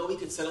 you know, we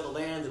could settle the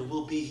land and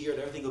we'll be here and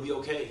everything will be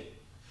okay.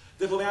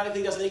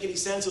 Diplomatically doesn't make any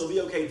sense, it'll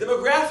be okay.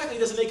 Demographically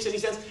doesn't make any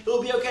sense,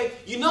 it'll be okay.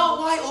 You know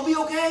why it'll be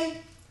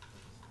okay?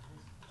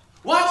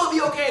 Why will it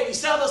be okay if we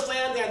sell this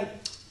land and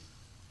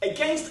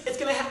against, it's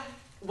going to happen?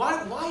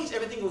 Why is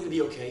everything going to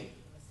be okay?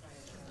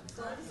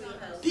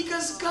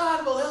 Because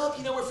God will help.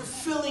 You know, we're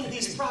fulfilling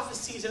these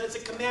prophecies and it's a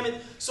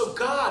commandment. So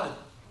God,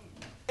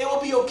 it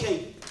will be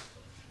okay.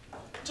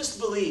 Just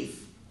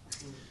believe.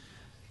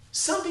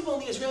 Some people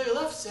in the Israeli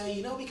left say,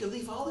 you know, we can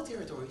leave all the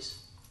territories.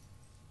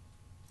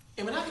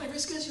 And we're not going to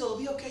risk Israel. It'll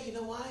be okay. You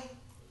know why?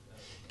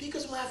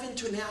 Because we'll have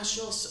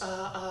international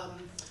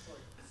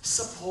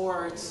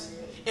support.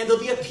 And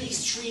there'll be a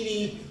peace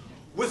treaty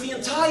with the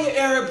entire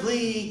Arab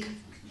League.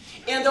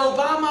 And the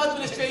Obama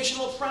administration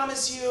will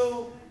promise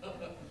you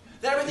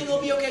that everything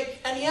will be okay.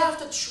 And you have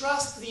to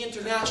trust the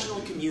international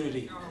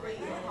community.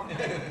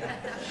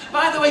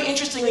 By the way,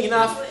 interestingly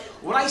enough,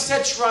 when I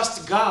said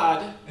trust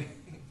God,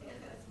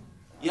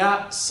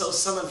 yeah, so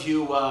some of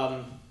you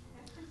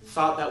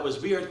thought that was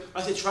weird.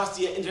 When I said trust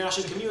the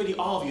international community,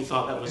 all of you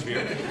thought that was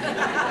weird. But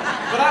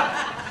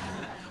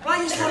I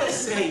just want to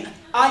say,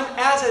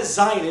 as a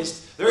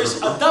Zionist, there is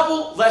a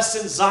double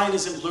lesson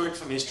Zionism learned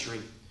from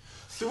history.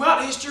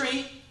 Throughout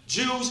history,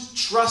 Jews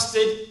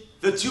trusted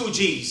the two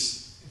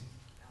Gs.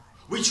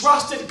 We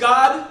trusted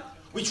God,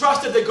 we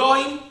trusted the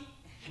Goyim,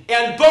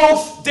 and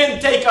both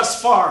didn't take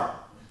us far.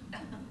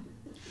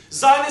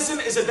 Zionism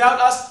is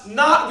about us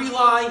not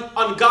relying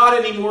on God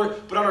anymore,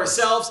 but on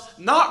ourselves.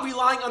 Not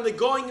relying on the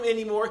Goyim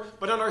anymore,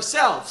 but on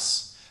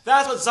ourselves.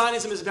 That's what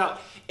Zionism is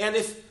about. And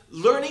if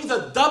learning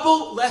the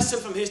double lesson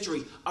from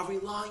history of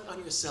relying on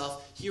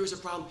yourself, here's a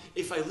problem.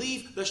 If I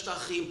leave the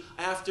Shtachim,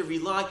 I have to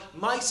rely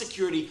my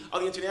security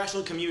on the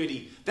international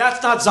community.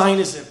 That's not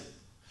Zionism.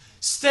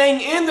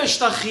 Staying in the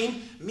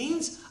Shtachim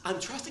means I'm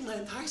trusting my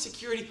entire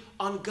security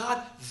on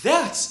God.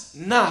 That's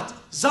not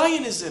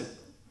Zionism.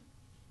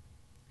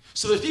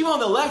 So there's people on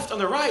the left, on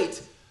the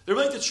right, they're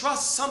willing to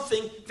trust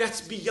something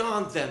that's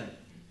beyond them.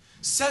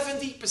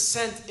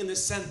 70% in the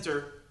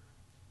center.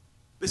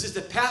 This is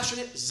the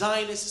passionate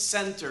Zionist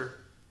center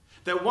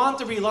that want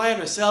to rely on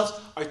ourselves,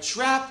 are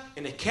trapped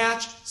in a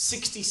Catch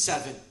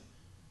 67.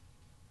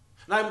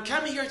 Now I'm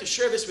coming here to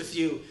share this with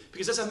you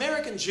because as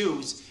American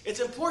Jews, it's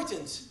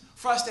important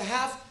for us to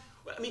have,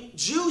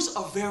 Jews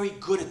are very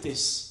good at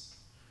this,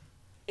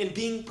 in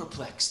being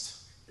perplexed.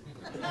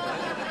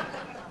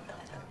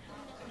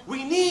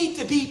 We need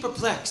to be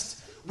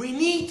perplexed. We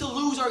need to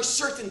lose our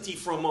certainty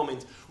for a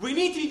moment. We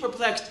need to be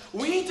perplexed.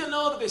 We need to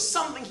know that there's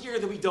something here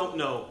that we don't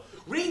know.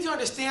 We need to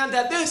understand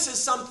that this is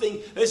something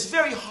that's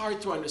very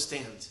hard to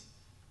understand.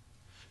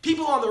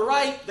 People on the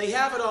right, they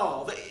have it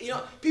all.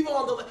 People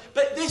on the left,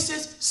 but this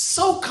is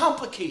so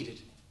complicated.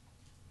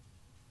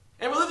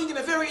 And we're living in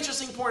a very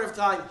interesting point of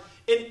time.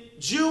 In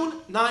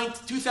June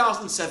 9th,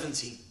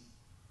 2017,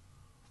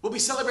 we'll be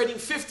celebrating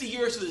 50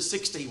 years of the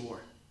Six-Day War.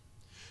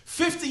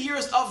 50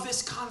 years of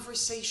this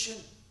conversation.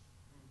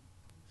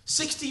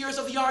 60 years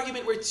of the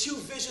argument where two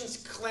visions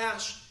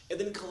clash and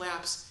then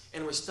collapse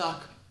and we're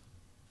stuck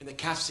in the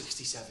Catch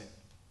 67.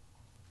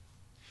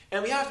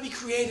 And we have to be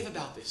creative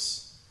about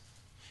this.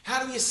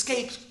 How do we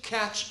escape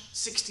Catch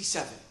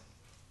 67?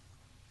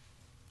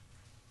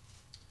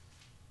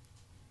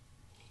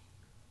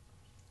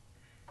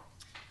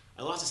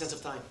 I lost a sense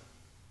of time.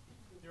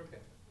 You're okay.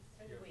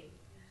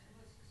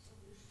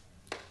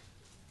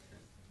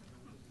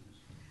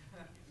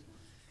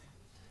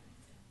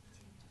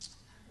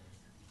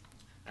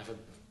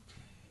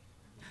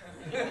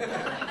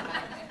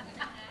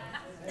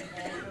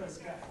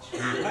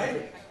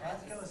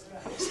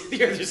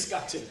 You're just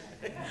scotching.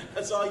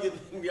 That's all you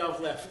have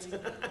left.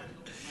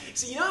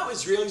 See, you know how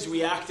Israelis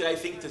reacted, I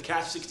think, to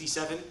Catch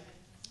 67?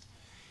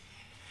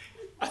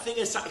 I think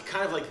it's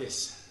kind of like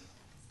this.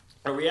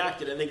 I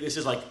think this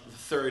is like the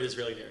third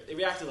Israeli narrative. They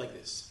reacted like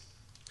this.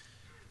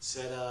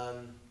 Said,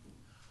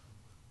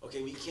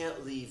 okay, we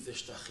can't leave the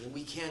Shtachim.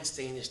 We can't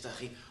stay in the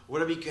Shtachim.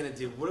 What are we going to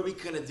do? What are we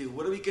going to do?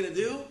 What are we going to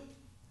do?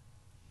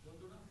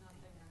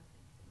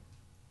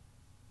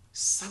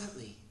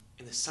 Suddenly,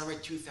 in the summer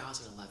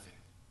 2011,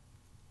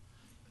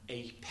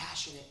 a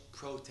passionate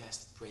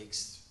protest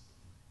breaks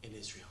in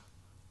Israel.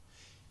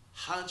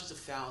 Hundreds of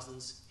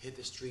thousands hit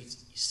the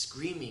streets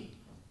screaming,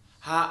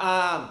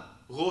 Ha'am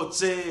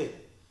rotzeh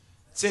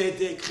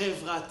tzedek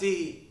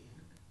chevrati.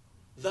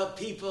 The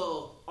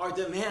people are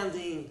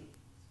demanding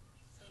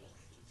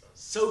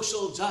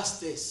social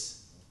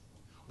justice.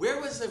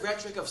 Where was the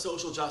rhetoric of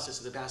social justice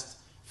in the past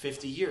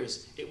 50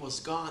 years? It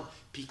was gone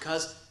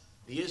because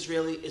the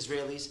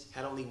Israelis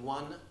had only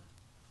one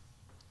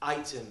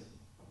item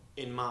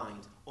in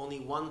mind, only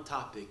one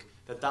topic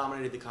that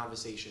dominated the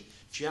conversation.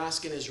 If you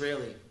ask an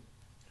Israeli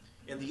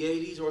in the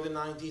 80s or the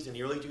 90s and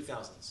the early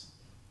 2000s,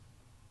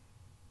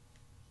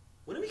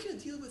 when are we going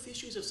to deal with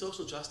issues of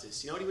social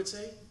justice? You know what he would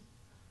say?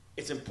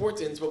 It's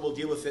important, but we'll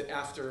deal with it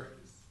after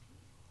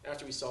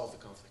we solve the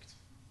conflict.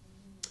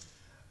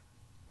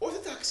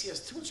 Orthodoxy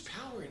has too much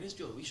power in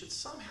Israel. We should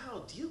somehow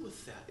deal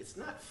with that. It's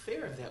not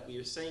fair that we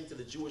are saying to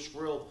the Jewish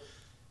world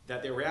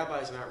that their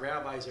rabbis are not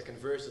rabbis, their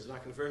conversions are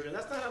not conversion.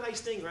 That's not a nice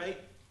thing, right?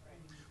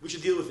 We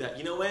should deal with that.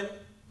 You know when?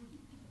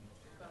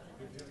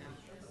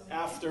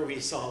 After we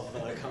solve the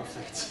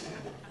conflict.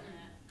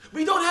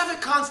 We don't have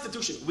a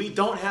constitution. We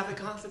don't have a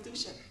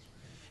constitution.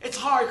 It's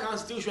hard.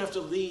 Constitution, we have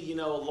to lead,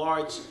 a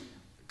large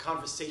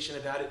conversation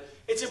about it.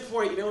 It's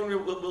important. You know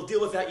when we'll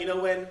deal with that? You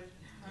know when?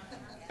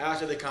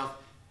 After the conflict.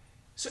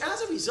 So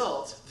as a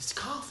result, this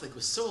conflict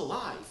was so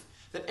alive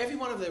that every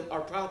one of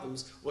our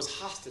problems was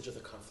hostage of the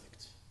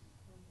conflict.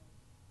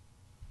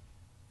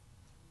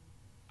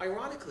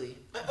 Ironically,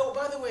 oh,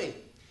 by the way,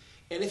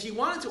 and if you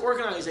wanted to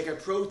organize like a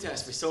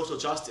protest for social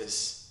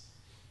justice,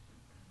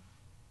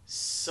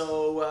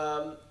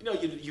 so,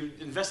 you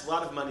invest a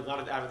lot of money, a lot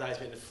of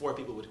advertisement, and 4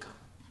 people would come.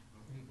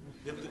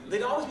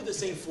 They'd always be the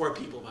same 4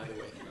 people, by the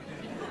way.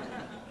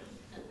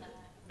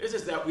 There's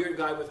just that weird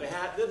guy with a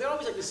hat. They're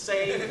always like the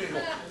same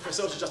people for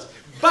social justice.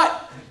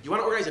 But you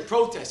want to organize a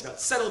protest about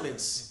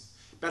settlements,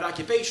 about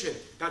occupation,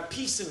 about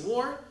peace and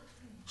war,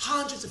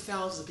 hundreds of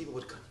thousands of people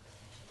would come.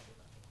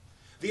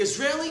 The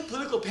Israeli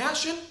political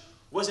passion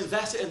was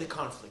invested in the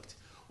conflict.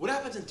 What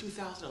happens in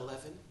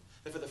 2011?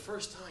 That for the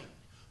first time,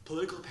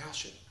 political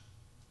passion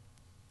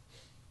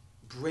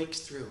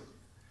breaks through.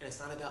 And it's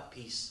not about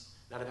peace,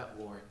 not about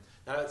war,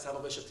 not about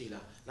Sabah Shatila,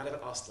 not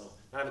about Oslo,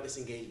 not about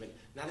disengagement,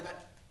 not about,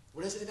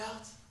 what is it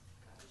about?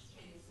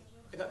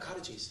 About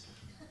cottages.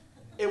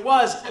 It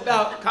was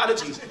about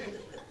cottages.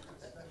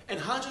 And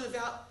hundreds of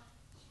thousands,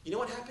 you know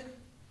what happened?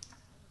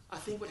 I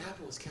think what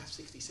happened was Catch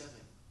 67.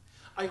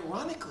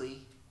 Ironically,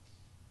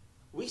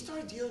 we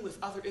started dealing with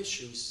other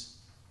issues,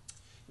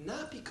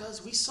 not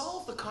because we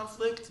solved the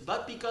conflict,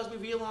 but because we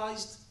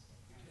realized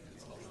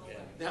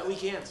that we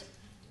can't.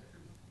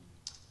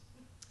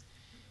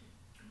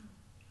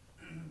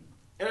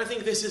 And I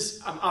think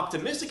I'm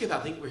optimistic about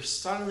it. I think we're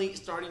suddenly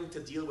starting to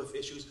deal with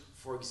issues,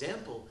 for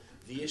example,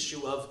 the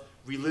issue of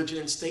religion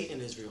and state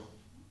in Israel.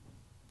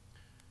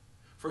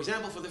 For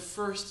example, for the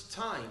first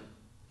time,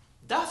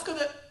 Dafka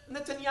the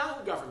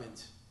Netanyahu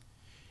government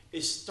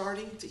is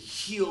starting to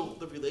heal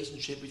the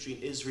relationship between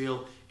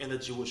Israel and the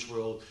Jewish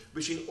world,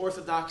 between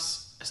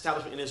Orthodox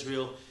establishment in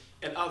Israel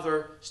and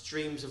other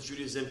streams of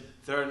Judaism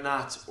that are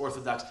not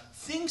Orthodox.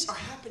 Things are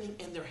happening,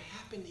 and they're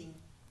happening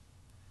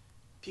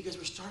because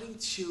we're starting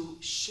to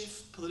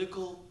shift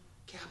political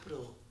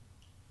capital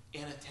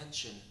and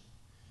attention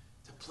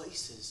to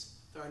places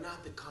that are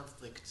not the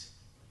conflict.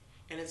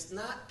 And it's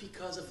not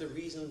because of the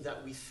reason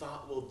that we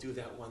thought we'll do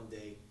that one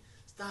day.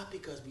 It's not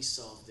because we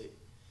solved it.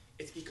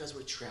 It's because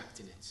we're trapped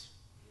in it.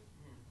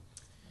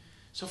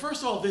 So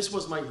first of all, this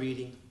was my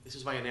reading. This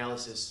is my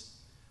analysis.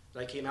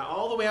 I came out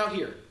all the way out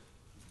here,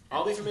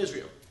 all the way from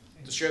Israel,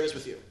 to share this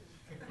with you.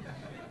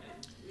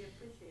 We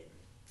appreciate it.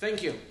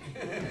 Thank you.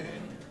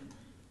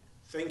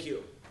 Thank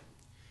you.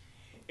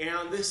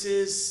 And this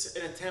is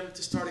an attempt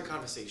to start a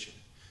conversation.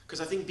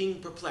 Because I think being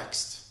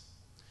perplexed,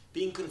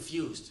 being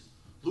confused,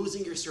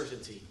 losing your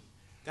certainty,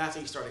 that's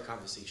how you start a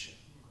conversation.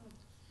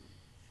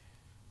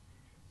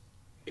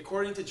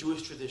 According to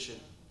Jewish tradition,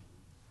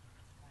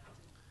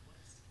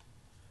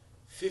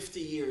 50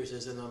 years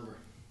is a number.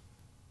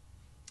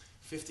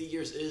 50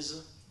 years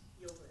is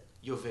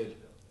Yovel.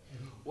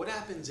 What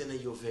happens in a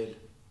Yovel?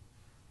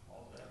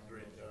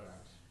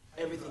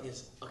 Everything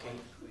is, okay.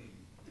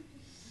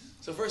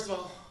 So first of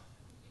all,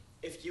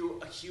 if you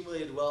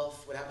accumulated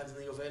wealth, what happens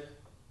in the Yovel?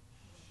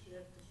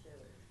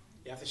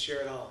 You have to share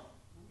it all.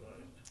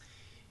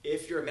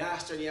 If you're a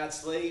master and you had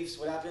slaves,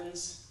 what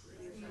happens?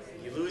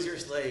 You lose your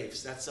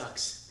slaves. That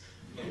sucks.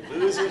 You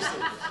lose your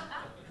slaves.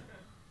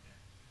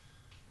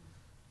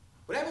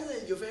 What happens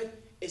in Yovel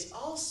is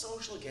all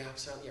social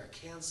gaps around here are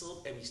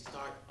canceled and we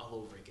start all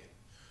over again.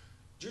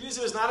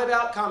 Judaism is not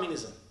about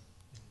communism.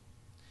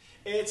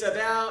 It's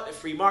about a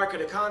free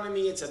market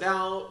economy. It's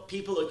about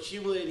people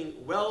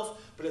accumulating wealth,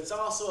 but it's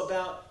also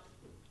about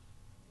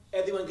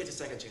everyone gets a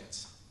second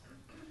chance.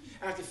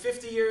 After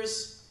 50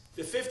 years,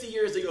 the 50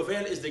 years, the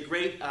Yovel is the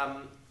great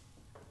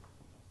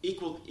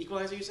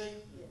equalizer, you say?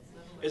 Yes.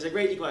 It's a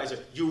great equalizer.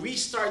 You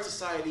restart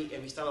society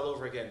and we start all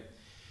over again.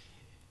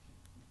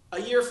 A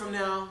year from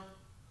now,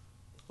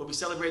 we'll be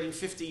celebrating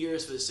 50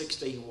 years for the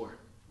Six-Day War.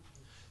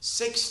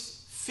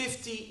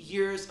 50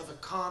 years of a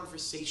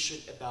conversation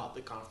about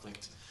the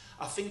conflict.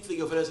 I think the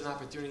Yovel is an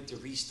opportunity to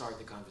restart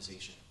the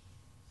conversation,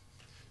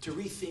 to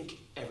rethink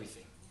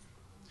everything,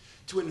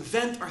 to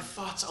invent our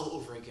thoughts all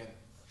over again.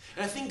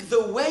 And I think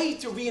the way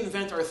to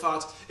reinvent our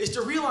thoughts is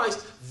to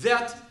realize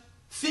that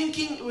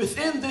thinking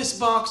within this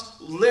box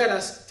led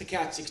us to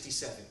Cat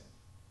 67.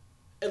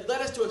 It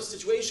led us to a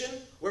situation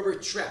where we're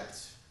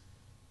trapped.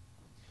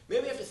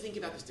 Maybe we have to think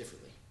about this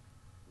differently.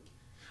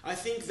 I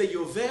think the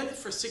Yovel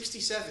for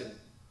 67,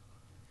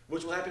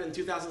 which will happen in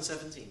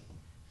 2017.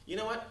 You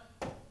know what?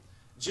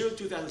 June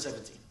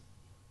 2017.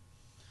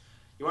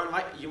 You want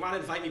to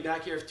invite me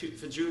back here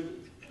for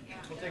June?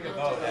 We'll take a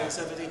vote.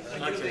 2017?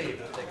 When you leave,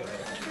 we'll take a vote.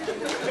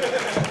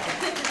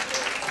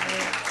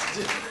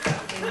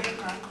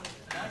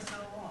 Why so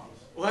long?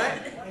 What?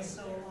 Why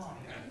so long?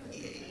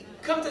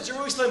 Come to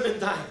Jerusalem and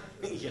die.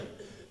 Yeah.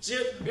 So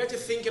we have to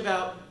think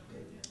about,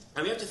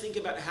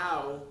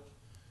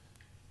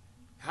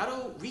 how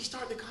to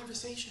restart the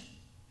conversation.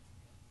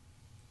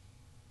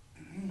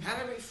 How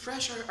to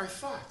refresh our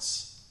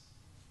thoughts.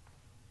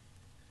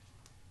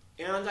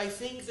 And I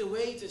think the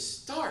way to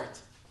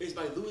start is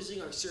by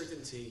losing our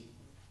certainty.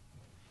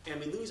 And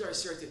we lose our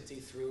certainty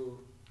through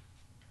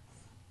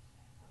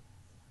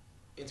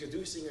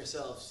introducing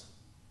ourselves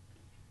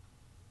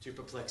to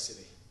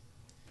perplexity.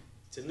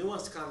 It's a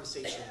nuanced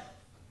conversation.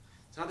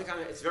 It's not the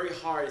kind of, it's very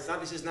hard.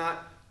 This is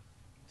not,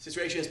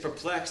 situation is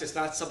perplexed. It's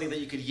not something that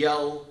you could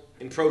yell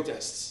in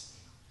protests.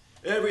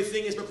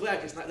 Everything is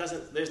perplexed.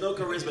 There's no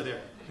charisma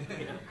there.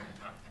 You know?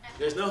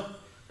 There's no,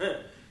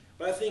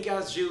 but I think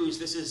as Jews,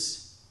 this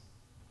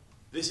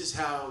is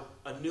how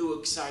a new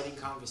exciting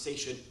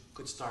conversation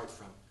could start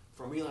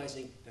from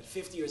realizing that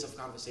 50 years of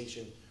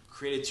conversation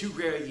created two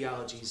great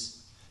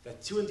ideologies,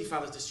 that two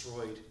intifadas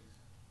destroyed,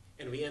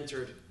 and we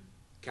entered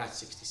Cat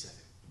 67.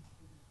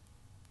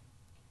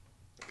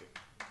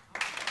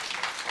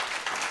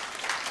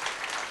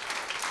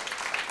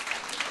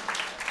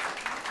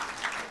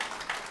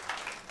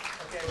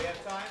 Okay, we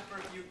have time for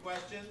a few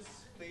questions.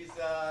 Please,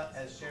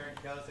 as Sharon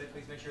Kelly said,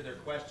 please make sure they're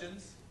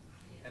questions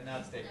and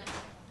not statements.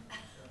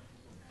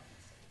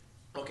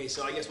 Okay,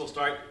 so I guess we'll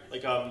start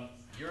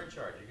You're in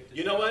charge. You get to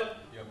you know what?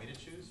 You want me to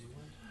choose?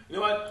 You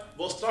know what?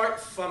 We'll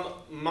start from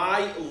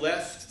my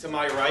left to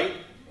my right,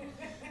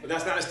 but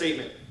that's not a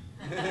statement.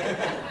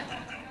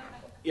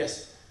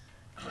 Yes?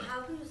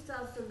 How do you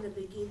start from the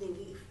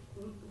beginning?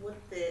 What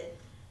the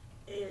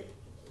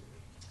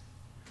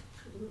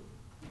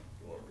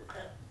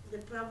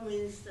Prime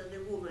Minister,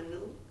 the woman,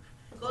 no?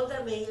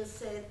 Golda Meir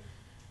said,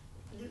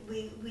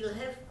 we will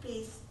have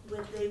peace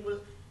when they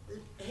will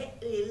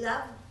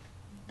love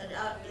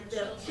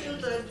their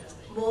children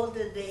more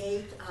than they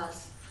hate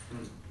us.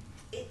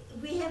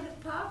 We have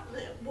a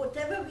partner.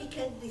 Whatever we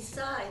can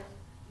decide,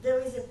 there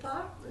is a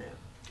partner.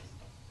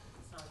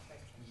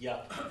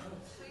 Yeah.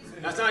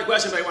 That's not a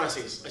question, but I want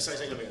to say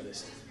something about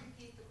this.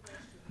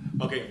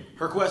 Okay,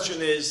 her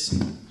question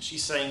is,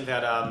 she's saying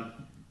that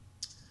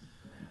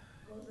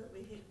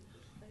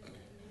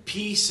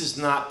peace is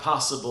not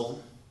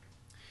possible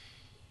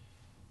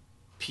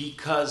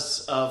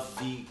because of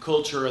the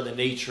culture and the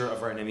nature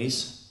of our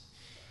enemies.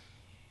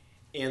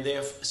 And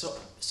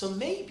so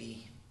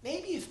maybe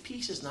if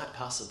peace is not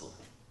possible,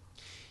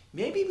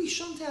 maybe we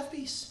shouldn't have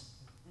peace.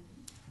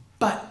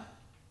 But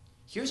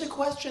here's a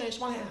question I just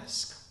want to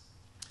ask.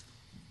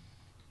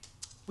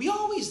 We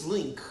always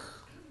link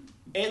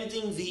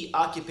ending the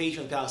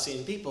occupation of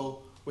Palestinian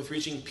people with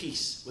reaching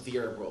peace with the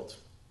Arab world.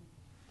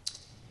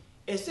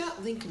 Is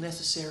that link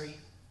necessary?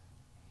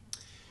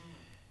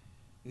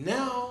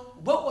 Now,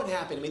 what would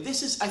happen? I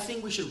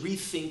think we should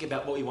rethink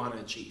about what we want to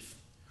achieve.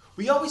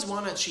 We always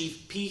want to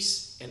achieve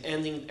peace and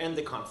end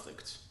the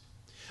conflict.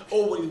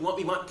 Oh, we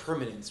want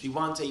permanence. We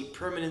want a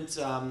permanent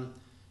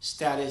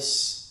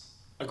status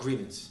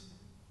agreement.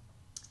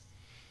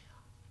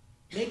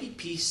 Maybe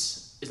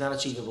peace is not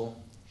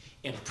achievable,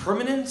 and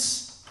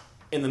permanence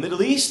in the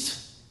Middle East,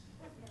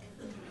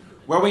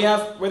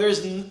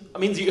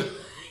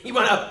 you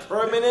want a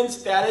permanent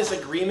status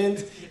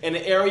agreement in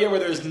an area where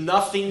there's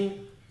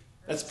nothing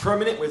that's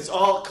permanent, where it's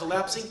all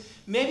collapsing.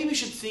 Maybe we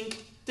should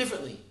think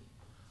differently.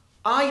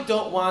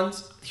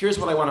 Here's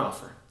what I want to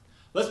offer.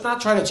 Let's not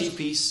try to achieve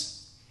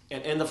peace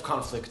and end of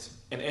conflict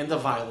and end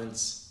of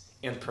violence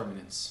and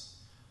permanence.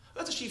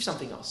 Let's achieve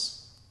something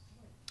else.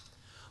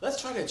 Let's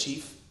try to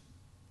achieve,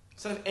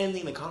 instead of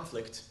ending the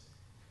conflict,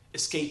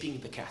 escaping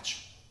the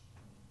catch.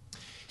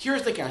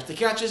 Here's the catch. The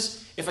catch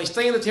is, if I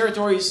stay in the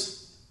territories,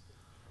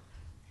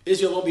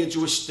 Israel won't be a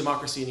Jewish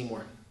democracy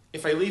anymore.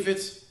 If I leave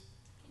it,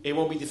 it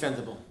won't be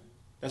defendable.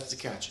 That's the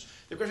catch.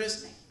 The question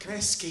is, can I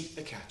escape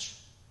the catch?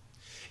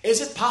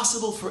 Is it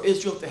possible for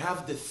Israel to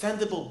have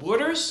defendable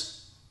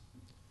borders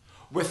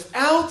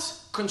without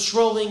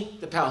controlling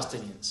the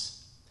Palestinians?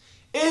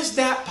 Is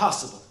that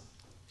possible?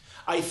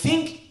 I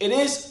think it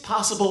is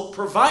possible,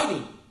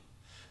 providing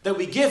that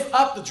we give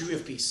up the dream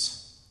of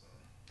peace.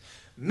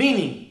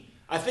 Meaning,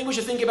 I think we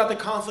should think about the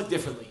conflict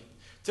differently.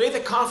 Today the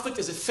conflict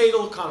is a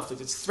fatal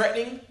conflict. It's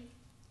threatening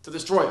to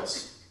destroy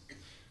us.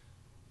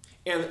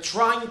 And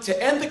trying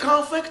to end the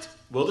conflict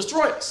will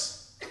destroy us.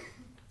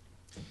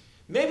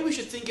 Maybe we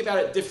should think about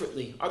it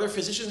differently. Are there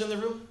physicians in the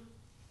room?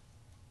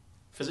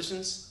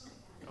 Physicians?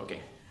 Okay.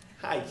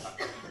 Hi.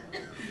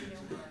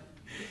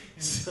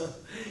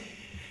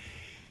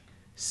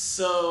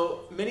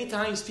 So many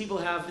times people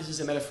have, this is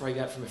a metaphor I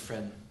got from a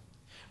friend.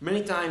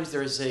 Many times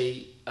there's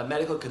a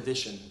medical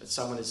condition that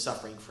someone is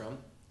suffering from,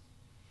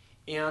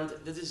 and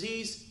the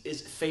disease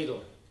is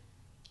fatal.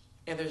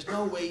 and there's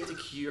no way to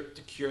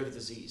cure the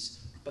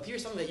disease. But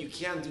here's something that you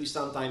can do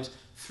sometimes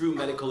through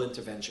medical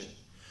intervention.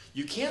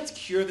 You can't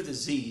cure the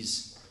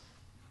disease,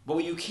 but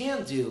what you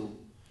can do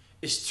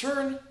is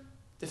turn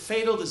the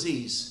fatal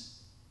disease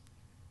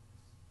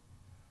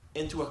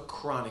into a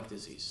chronic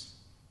disease.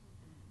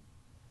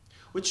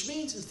 Which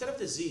means instead of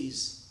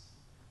disease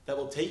that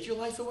will take your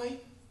life away,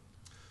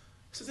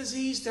 it's a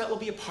disease that will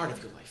be a part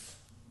of your life.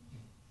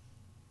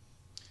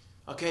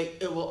 Okay,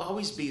 it will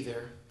always be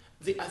there.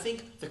 I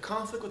think the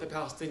conflict with the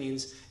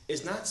Palestinians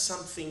is not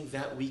something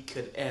that we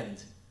could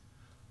end,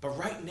 but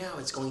right now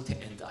it's going to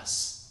end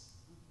us.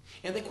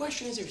 And the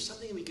question is, there's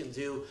something we can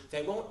do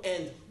that won't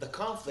end the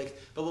conflict,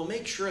 but will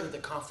make sure that the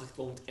conflict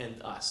won't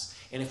end us.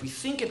 And if we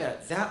think about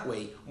it that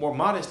way, more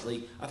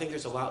modestly, I think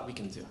there's a lot we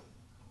can do.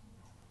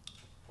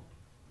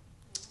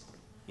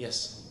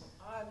 Yes?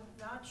 I'm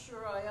not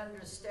sure I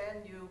understand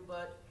you,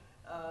 but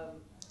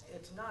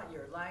it's not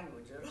your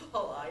language at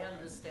all. I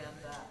understand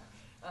that.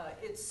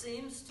 It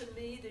seems to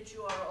me that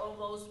you are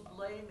almost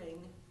blaming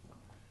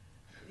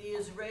the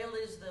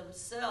Israelis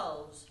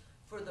themselves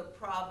for the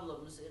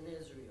problems in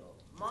Israel.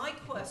 My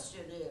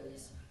question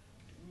is,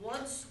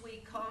 once we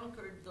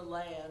conquered the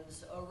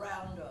lands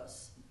around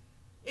us,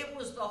 it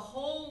was the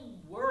whole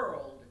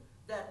world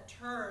that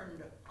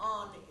turned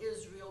on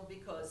Israel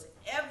because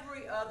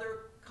every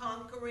other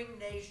conquering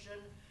nation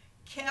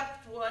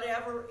kept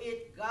whatever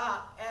it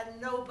got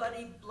and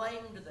nobody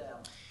blamed them.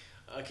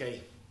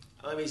 Okay,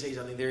 let me say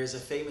something. There is a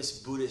famous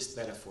Buddhist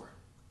metaphor.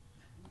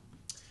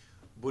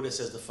 Buddha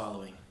says the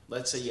following.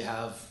 Let's say you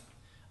have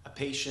a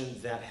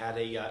patient that had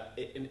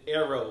an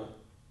arrow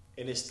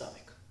in his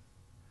stomach,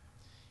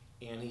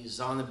 and he's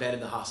on the bed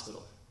in the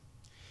hospital.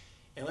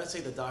 And let's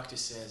say the doctor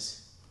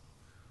says,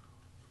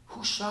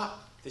 who shot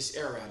this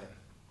arrow at him?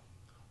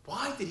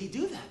 Why did he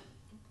do that?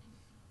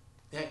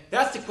 Okay,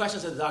 that's the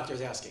questions that the doctor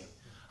is asking.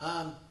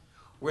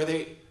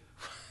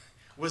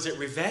 Was it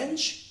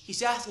revenge?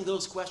 He's asking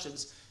those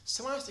questions.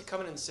 Someone has to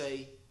come in and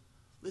say,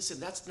 listen,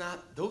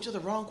 those are the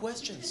wrong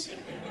questions.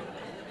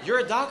 You're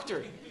a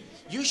doctor.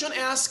 You shouldn't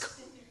ask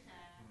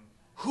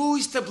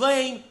who's to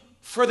blame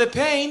for the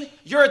pain.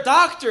 You're a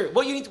doctor.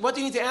 What do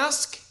you need to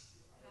ask?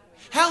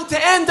 How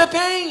to end the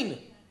pain.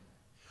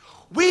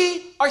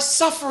 We are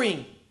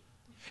suffering,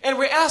 and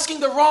we're asking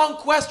the wrong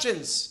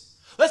questions.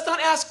 Let's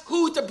not ask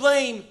who to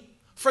blame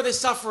for the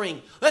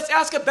suffering. Let's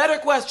ask a better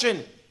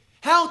question.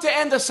 How to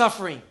end the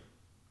suffering,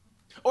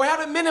 or how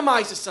to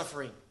minimize the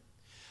suffering.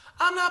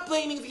 I'm not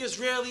blaming the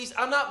Israelis.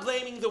 I'm not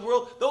blaming the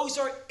world. Those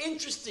are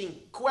interesting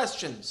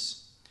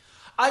questions.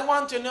 I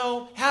want to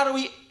know, how do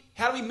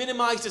we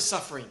minimize the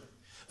suffering?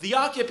 The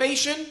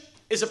occupation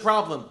is a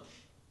problem.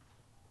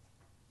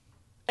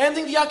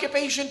 Ending the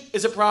occupation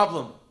is a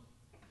problem.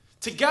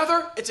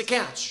 Together, it's a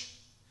catch.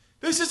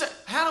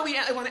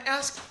 I want to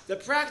ask the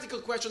practical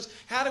questions.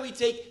 How do we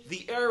take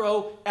the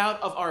arrow out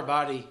of our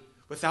body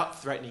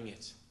without threatening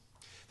it?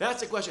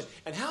 That's the question.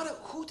 And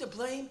who to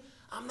blame?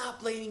 I'm not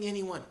blaming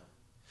anyone.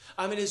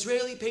 I'm an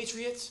Israeli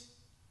patriot.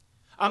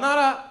 I'm not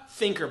a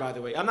thinker, by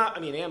the way. I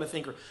am a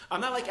thinker.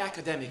 I'm not like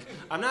academic.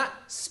 I'm not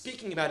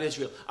speaking about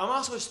Israel. I'm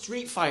also a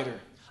street fighter.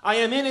 I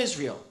am in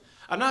Israel.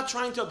 I'm not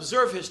trying to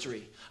observe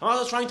history. I'm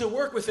also trying to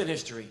work within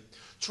history,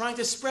 trying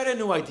to spread a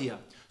new idea,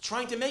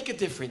 trying to make a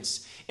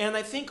difference. And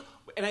I think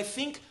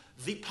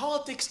the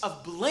politics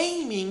of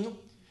blaming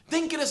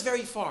didn't get us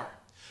very far.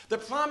 The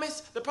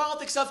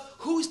politics of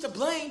who's to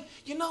blame,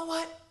 you know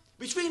what?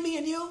 Between me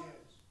and you,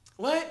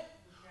 what?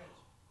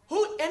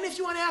 And if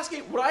you want to ask me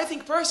what I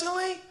think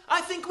personally,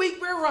 I think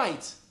we're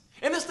right.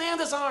 And this land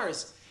is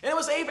ours. And it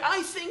was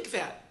I think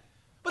that.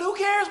 But who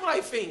cares what I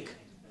think?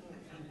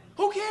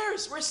 Who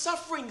cares? We're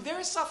suffering.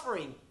 They're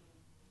suffering.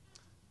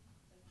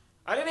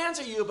 I didn't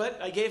answer you, but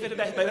I gave it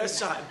my best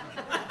shot.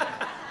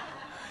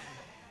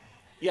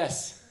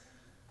 Yes.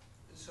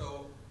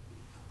 So,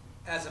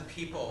 as a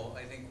people,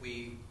 I think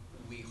we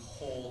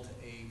hold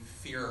a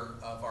fear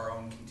of our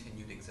own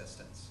continued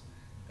existence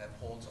that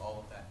holds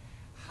all of that.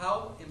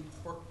 How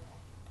important,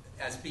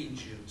 as being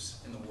Jews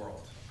in the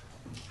world,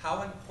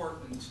 how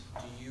important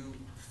do you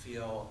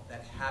feel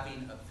that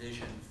having a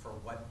vision for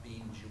what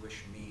being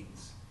Jewish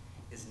means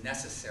is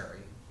necessary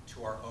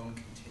to our own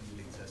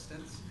continued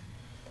existence?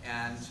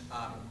 And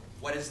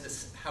what is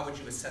this? How would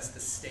you assess the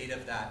state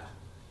of that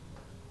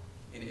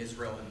in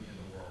Israel and in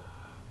the world?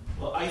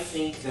 Well, I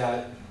think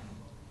that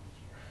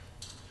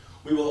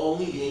we will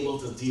only be able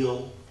to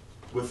deal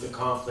with the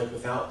conflict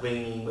without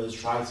blaming, but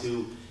try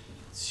to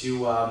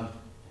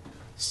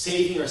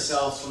saving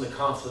ourselves from the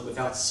conflict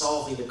without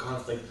solving the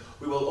conflict.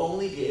 We will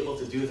only be able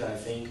to do that, I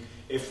think,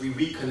 if we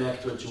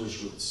reconnect with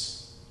Jewish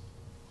roots.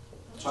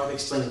 I'll try to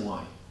explain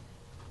why.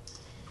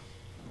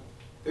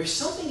 There's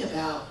something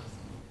about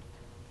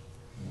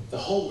the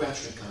whole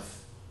rhetoric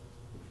of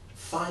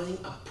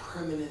finding a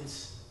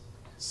permanent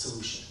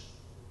solution,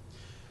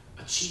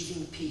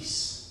 achieving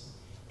peace,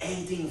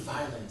 ending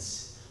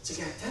violence. It's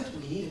like,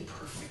 we need a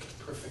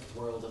perfect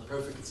world, a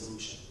perfect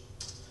solution.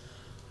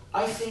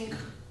 I think,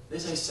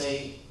 as I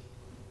say,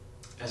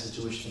 as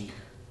a Jewish thinker,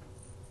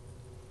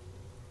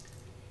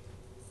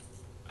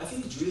 I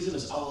think Judaism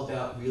is all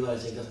about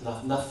realizing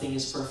that nothing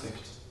is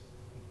perfect.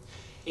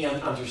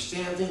 And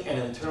understanding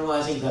and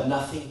internalizing that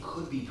nothing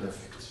could be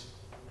perfect.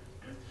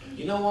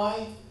 You know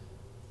why?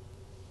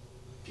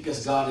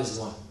 Because God is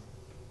one.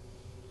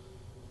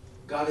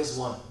 God is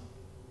one.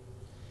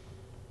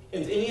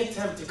 And any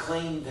attempt to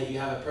claim that you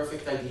have a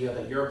perfect idea,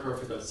 that you're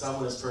perfect, that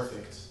someone is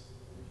perfect.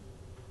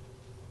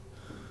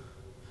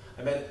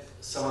 I met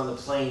someone on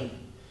the plane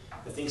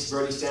that thinks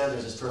Bernie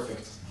Sanders is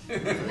perfect.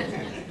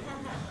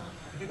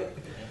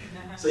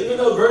 So even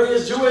though Bernie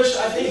is Jewish,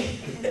 I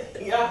think,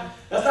 yeah,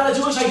 that's not a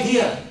Jewish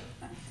idea.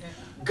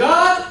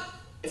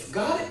 If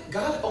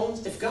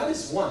God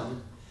is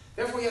one,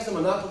 therefore he has a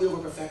monopoly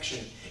over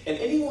perfection. And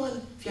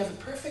anyone, if you have a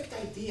perfect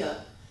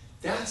idea,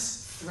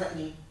 that's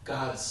threatening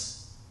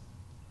God's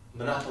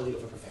monopoly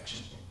over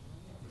perfection.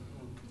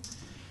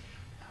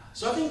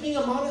 So I think being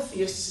a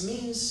monotheist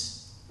means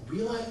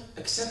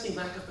accepting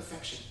lack of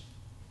perfection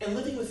and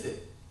living with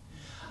it.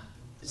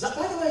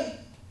 By the way,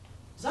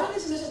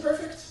 Zionism isn't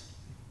perfect.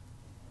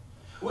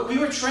 We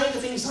were trained to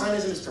think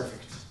Zionism is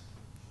perfect.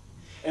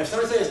 And if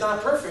somebody says it's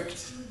not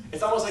perfect,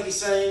 it's almost like he's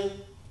saying,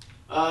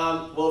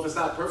 well, if it's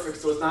not perfect,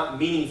 so it's not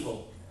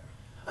meaningful.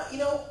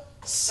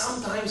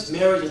 Sometimes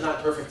marriage is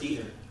not perfect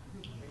either.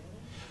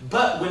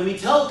 But when we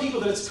tell people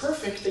that it's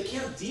perfect, they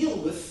can't deal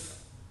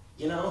with,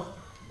 I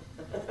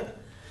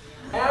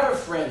have a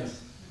friend,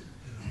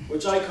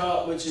 which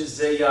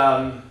is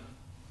a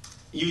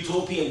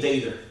utopian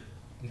dater.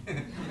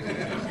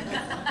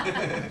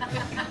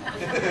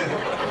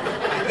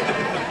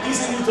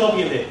 He's a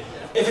utopian dater.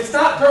 If it's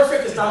not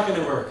perfect, it's not going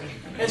to work.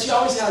 And she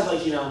always has,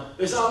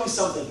 there's always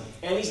something.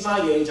 And he's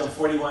my age, I'm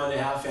 41 and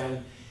a half,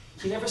 and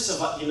he never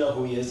survived, you know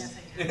who he is.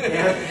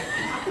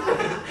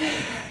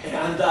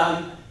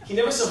 And he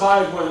never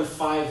survived more than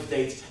 5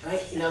 dates.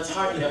 And it's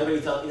hard,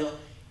 everybody tells,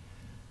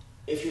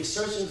 if you're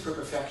searching for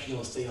perfection,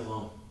 you'll stay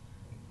alone.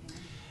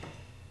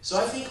 So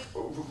I think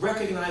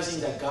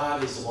recognizing that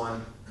God is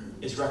one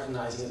is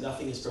recognizing that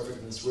nothing is perfect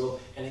in this world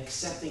and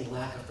accepting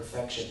lack of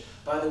perfection.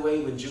 By the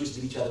way, when Jews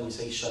meet each other, we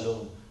say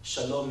shalom.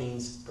 Shalom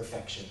means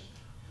perfection.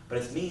 But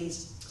it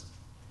means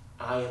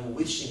I am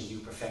wishing you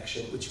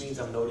perfection, which means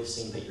I'm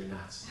noticing that you're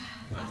not.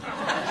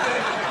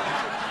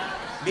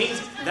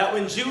 Means that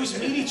when Jews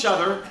meet each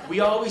other, we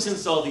always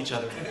insult each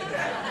other.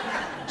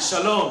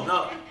 Shalom.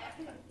 No,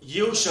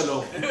 you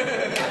shalom.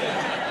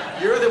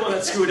 You're the one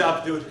that screwed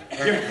up, dude.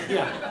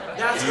 Yeah,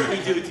 that's what we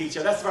do to each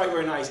other. That's why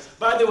we're nice.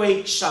 By the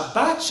way,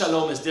 Shabbat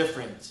shalom is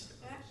different.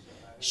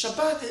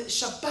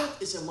 Shabbat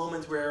is a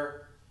moment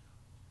where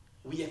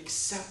we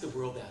accept the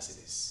world as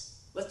it is.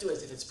 Let's do it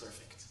as if it's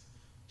perfect.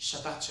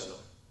 Shabbat shalom.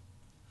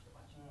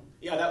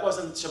 Yeah, that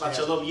wasn't Shabbat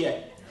shalom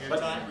yet. We have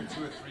time for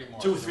 2 or 3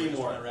 more. 2 or 3 We're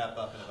more. trying to wrap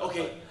up in about Okay,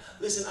 5 minutes.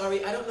 listen,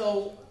 Ari, I don't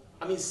know.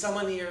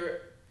 Someone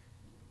here,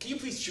 can you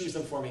please choose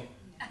them for me?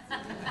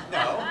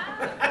 No,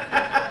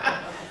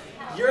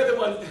 You're the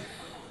one.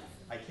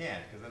 I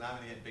can't, because then I'm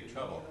going to get in big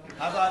trouble.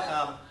 How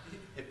about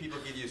if people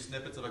give you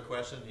snippets of a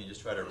question, you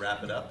just try to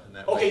wrap it up? And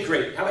that Okay, way.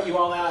 great. How about you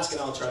all ask and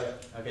I'll try to.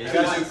 Okay, you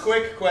got to do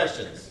quick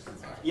questions.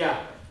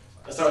 Yeah,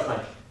 let's start with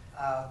Mike.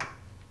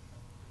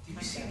 Do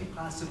you see the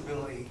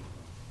possibility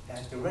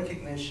that the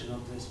recognition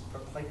of this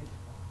perplexity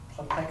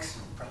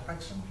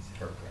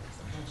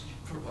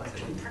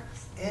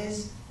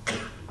is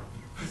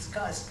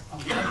discussed on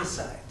the other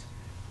side,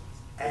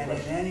 and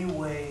in any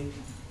way,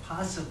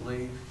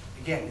 possibly,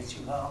 again, it's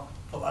for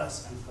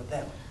us and for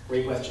them?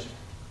 Great question.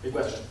 Great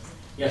question.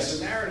 Yes.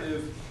 The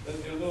narrative, a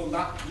little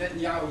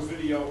Netanyahu's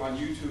video on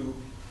YouTube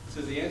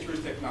says the answer is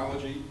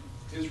technology.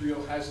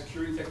 Israel has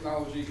security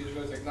technology.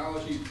 Israel has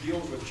technology,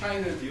 deals with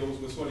China, deals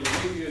with Saudi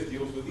Arabia,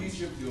 deals with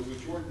Egypt, deals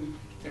with Jordan.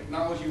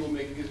 Technology will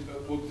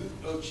will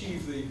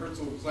achieve the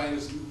Herzl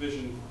Zionist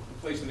vision,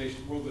 place the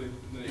nation, world of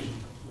the nation,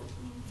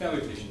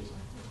 family of nations.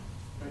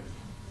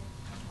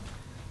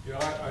 Yeah, I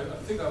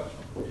think I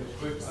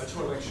just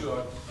want to make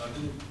sure I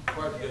didn't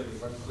quite get the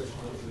right question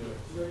over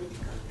there.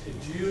 Do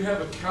you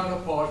have a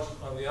counterpart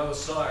on the other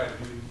side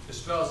who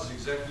espouses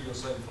exactly your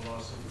same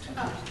philosophy?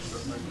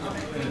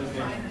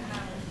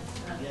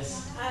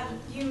 Yes.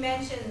 You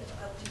mentioned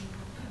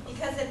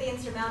because of the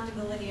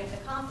insurmountability of the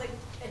conflict,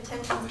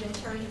 attention's been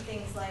turned to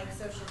things like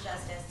social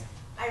justice.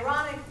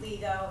 Ironically,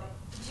 though,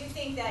 do you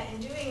think that in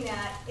doing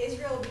that,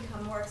 Israel will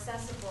become more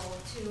accessible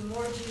to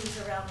more Jews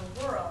around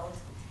the world,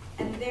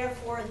 and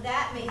therefore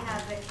that may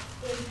have an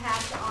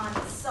impact on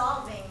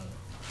solving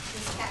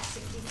this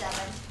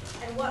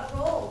Catch-67? And what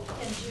role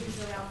can Jews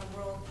around the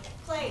world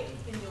play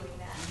in doing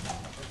that?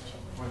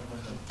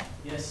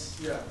 Yes.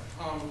 Yeah.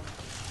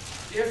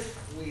 If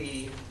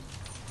we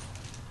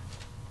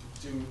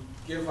do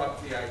give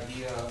up the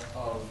idea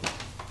of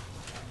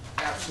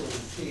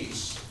absolute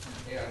peace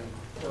and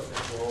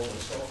perfect world and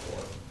so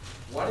forth,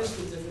 what is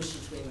the difference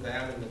between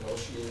that and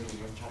negotiating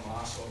with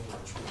Hamas over a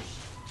truce?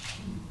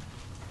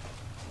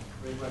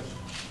 Great question.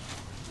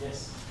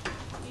 Yes.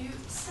 You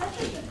said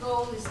that the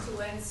goal is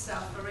to end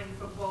suffering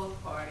for both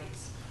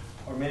parties,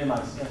 Or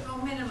minimize. Yeah. or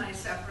minimize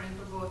suffering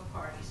for both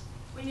parties.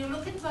 When you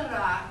look at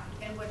Barak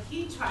and what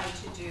he tried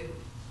to do,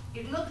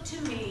 it looked to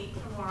me,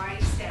 from where I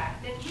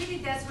sat, that really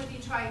that's what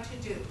he tried to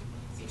do.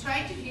 He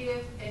tried to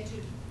give and to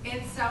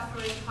end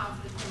suffering,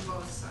 conflict on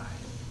both sides.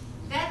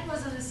 That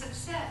wasn't a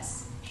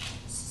success.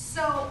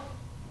 So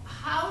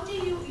how do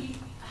you,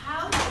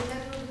 and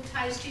that really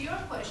ties to your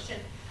question,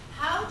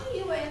 how do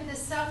you end the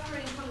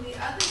suffering from the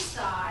other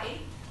side,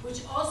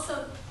 which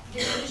also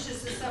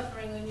diminishes the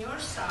suffering on your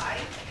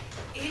side,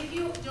 if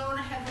you don't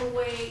have a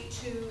way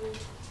to,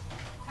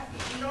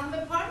 you don't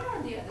have a partner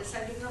on the other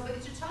side, you have nobody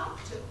to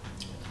talk to?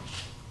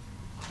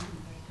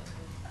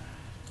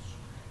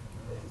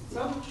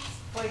 Some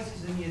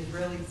places in the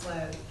Israeli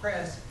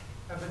press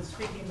have been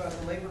speaking about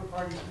the Labor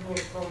Party's new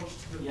approach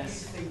to the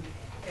peace thing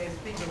as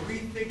being a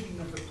rethinking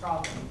of the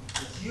problem.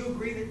 Do you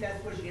agree that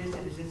that's what it is?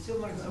 And is it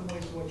similar in some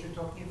ways to what you're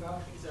talking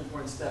about? It's an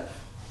important step.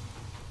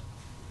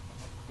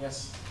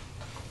 Yes?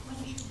 When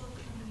is your book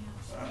coming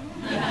out?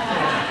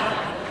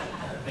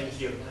 Thank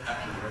you.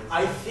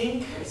 I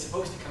think it's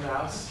supposed to come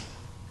out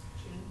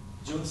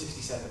June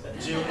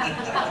 67th. June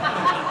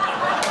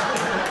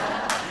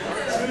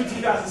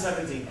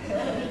 2017.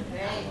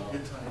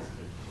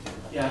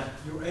 Yeah.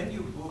 You end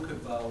your book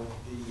about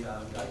the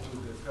guy to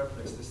the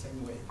perplex the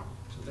same way.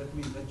 So that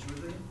means that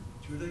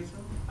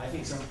Judaism? I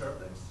think so.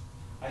 Perplex?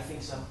 I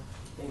think so. I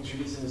think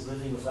Judaism is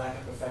living with lack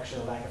of perfection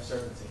and lack of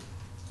certainty.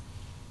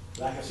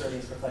 Lack of certainty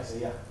is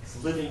perplexity, yeah.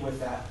 It's living with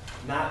that,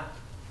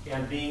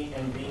 and being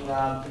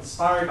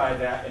inspired by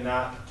that, and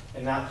not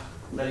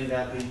letting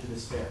that lead to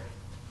despair.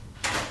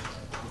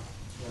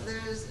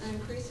 There's an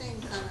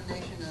increasing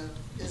condemnation of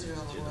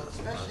Israel in the world,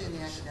 especially in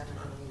the academic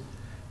arena.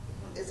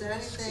 Is there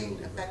anything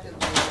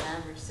effectively an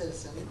average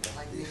citizen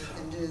like me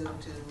can do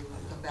to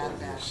combat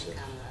that and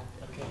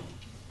counteract it?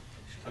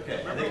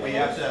 Okay, I think we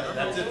have to,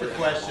 that's it for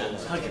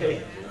questions.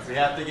 Okay. We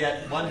have to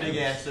get one big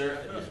answer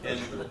in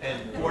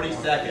 40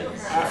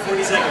 seconds.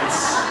 40 seconds.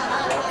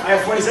 I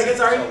have 40 seconds,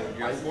 sorry?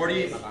 You're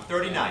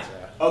 39.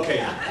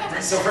 Okay,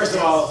 so first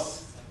of all,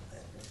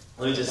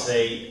 let me just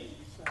say,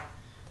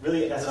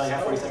 really, that's all you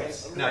have, 40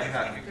 seconds? No, you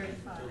have.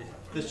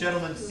 This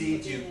gentleman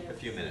cedes you a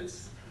few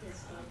minutes.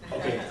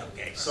 Okay,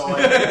 so I'll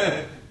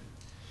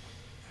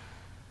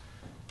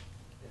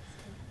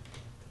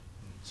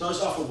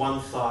just offer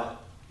one thought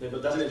that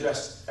doesn't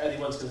address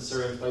anyone's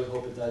concerns, but I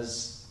hope it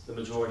does the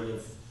majority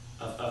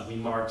of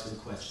remarks and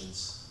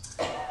questions.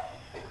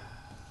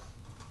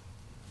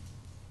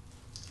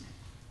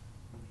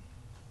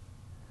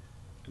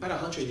 About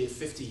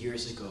 150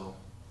 years ago,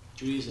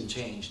 Judaism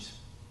changed.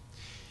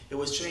 It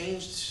was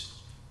changed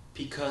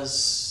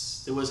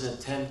because there was an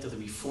attempt of the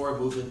Reform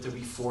movement to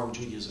reform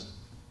Judaism.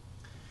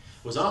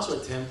 It was also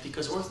an attempt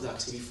because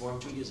Orthodoxy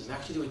reformed Judaism.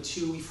 Actually, there were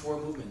two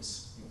Reform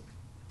movements.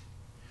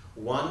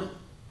 One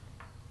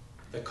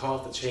that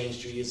called to change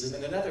Judaism,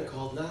 and another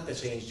called not to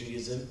change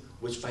Judaism,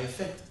 which by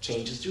effect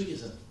changes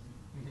Judaism.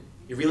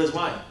 You realize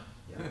why?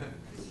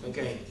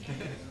 Okay.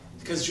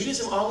 Because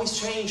Judaism always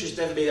changes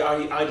to have made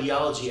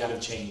ideology out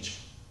of change.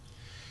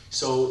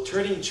 So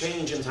turning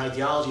change into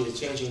ideology is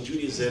changing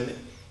Judaism,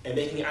 and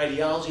making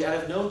ideology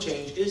out of no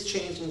change is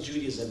changing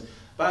Judaism.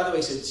 By the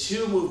way, so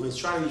two movements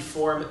trying to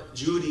reform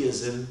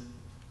Judaism.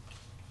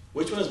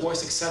 Which one is more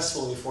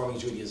successful in reforming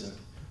Judaism?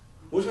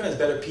 Which one has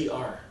better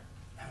PR?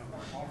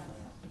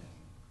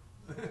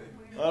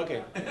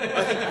 Okay.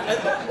 I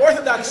think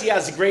Orthodoxy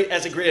has a great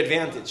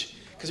advantage.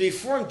 Because we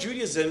reform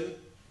Judaism,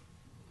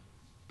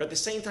 but at the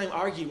same time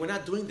argue we're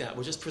not doing that.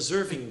 We're just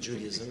preserving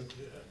Judaism.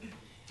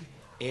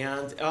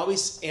 And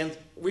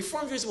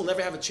Reform Judaism will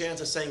never have a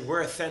chance of saying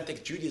we're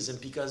authentic Judaism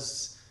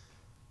because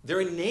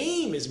their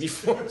name is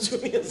Reform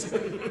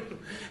Judaism.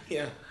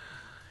 Yeah.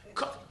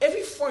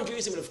 Every Reform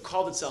Judaism would have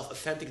called itself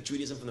authentic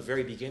Judaism from the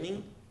very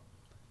beginning.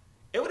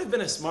 It would have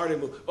been a smarter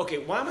move. Okay,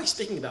 why am I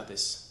speaking about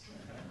this?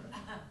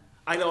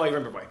 I know, I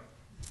remember why.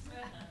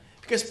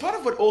 Because part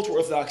of what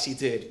ultra-Orthodoxy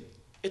did,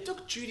 it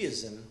took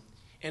Judaism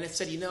and it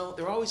said,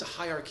 there's always a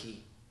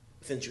hierarchy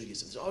within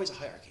Judaism. There's always a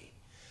hierarchy.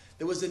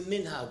 There was the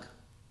minhag,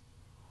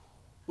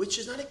 which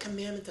is not a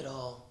commandment at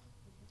all.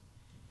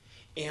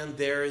 And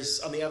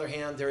on the other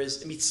hand, there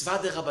is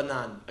mitzvah de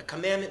rabbanan, a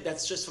commandment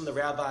that's just from the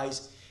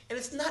rabbis, and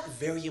it's not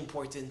very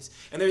important.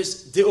 And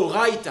there's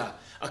deoraita,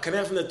 a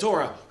command from the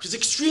Torah, which is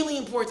extremely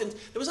important.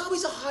 There was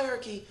always a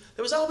hierarchy.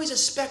 There was always a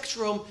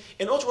spectrum.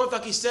 And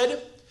ultra-Orthodoxy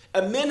said,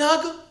 a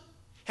minhag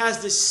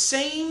has the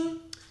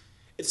same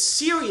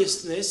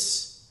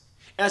seriousness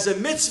as a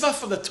mitzvah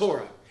from the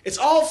Torah. It's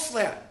all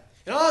flat.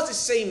 It all has the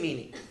same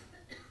meaning.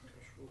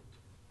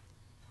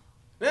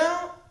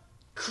 Now,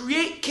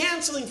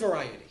 canceling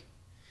variety.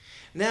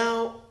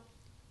 Now,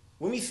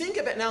 when we think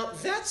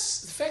about,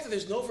 that's the fact that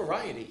there's no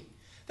variety.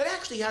 That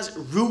actually has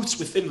roots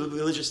within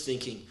religious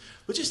thinking.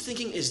 Religious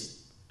thinking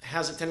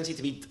has a tendency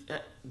to be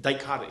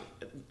dichotomy,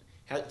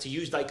 to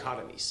use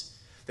dichotomies.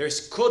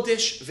 There's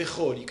kodesh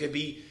v'chod. You can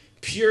be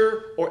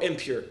pure or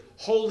impure,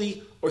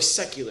 holy or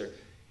secular.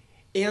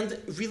 And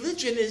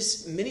religion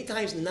is many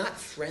times not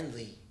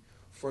friendly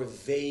for a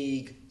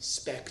vague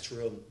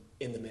spectrum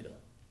in the middle.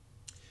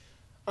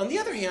 On the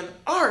other hand,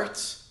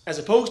 art, as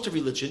opposed to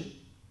religion,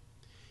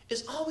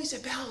 is always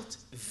about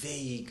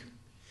vague.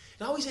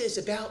 And I always say it's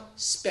about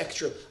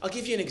spectrum. I'll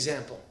give you an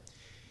example.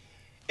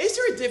 Is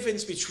there a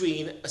difference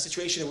between a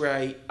situation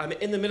where I'm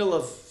in the middle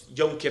of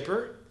Yom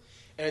Kippur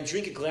and I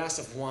drink a glass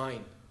of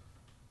wine?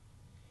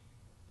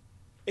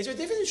 Is there a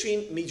difference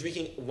between me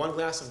drinking 1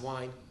 glass of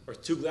wine or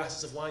 2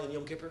 glasses of wine in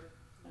Yom Kippur?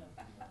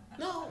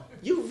 No.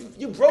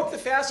 You broke the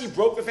fast, you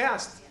broke the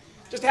fast.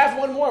 Just have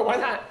 1 more, why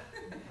not?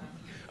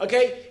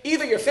 Okay?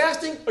 Either you're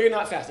fasting or you're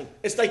not fasting.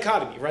 It's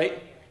dichotomy,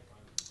 right?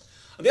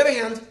 On the other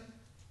hand,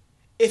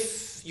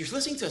 if you're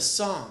listening to a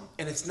song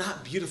and it's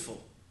not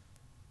beautiful,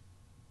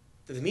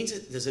 does it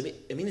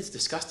mean it's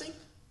disgusting?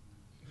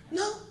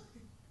 No.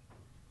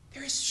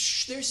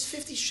 There's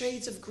 50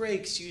 shades of grey,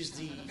 excuse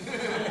the...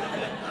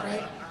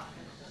 right?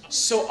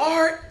 So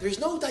art, there's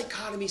no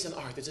dichotomies in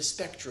art. There's a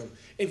spectrum.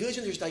 In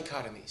religion, there's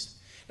dichotomies.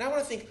 Now I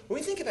want to think, when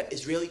we think about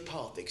Israeli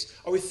politics,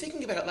 are we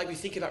thinking about it like we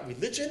think about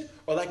religion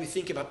or like we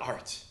think about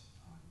art?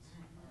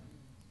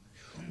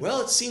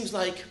 Well, it seems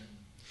like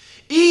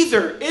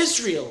either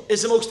Israel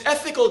is the most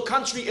ethical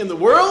country in the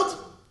world,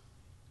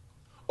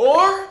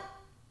 or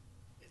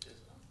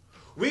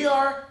we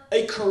are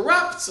a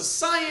corrupt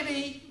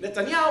society.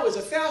 Netanyahu is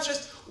a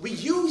fascist. We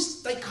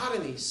use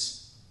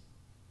dichotomies.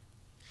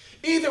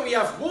 Either we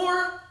have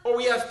war or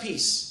we have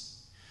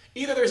peace.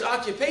 Either there's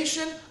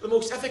occupation, the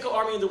most ethical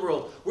army in the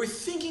world. We're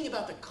thinking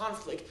about the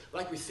conflict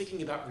like we're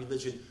thinking about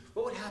religion.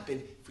 What would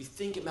happen if we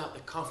think about the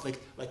conflict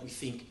like we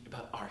think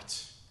about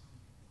art?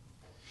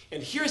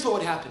 And here's what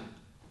would happen.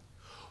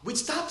 We'd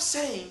stop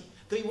saying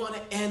that we want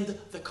to end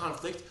the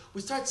conflict.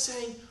 We'd start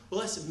saying,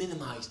 well, let's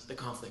minimize the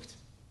conflict.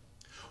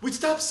 We'd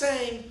stop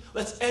saying,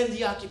 let's end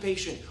the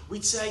occupation.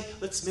 We'd say,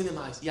 let's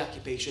minimize the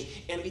occupation.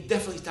 And we'd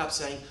definitely stop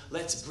saying,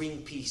 let's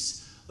bring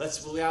peace.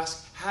 We'll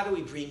ask, how do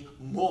we bring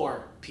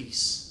more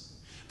peace?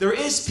 There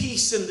is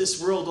peace in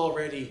this world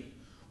already.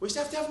 We just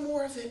have to have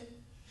more of it.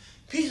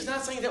 Peace is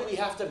not something that we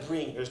have to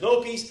bring. There's no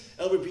peace,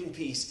 and we bring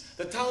peace.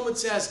 The Talmud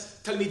says,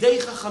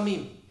 Talmidei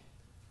Chachamim,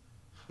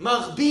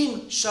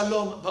 Marbim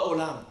Shalom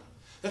Ba'olam.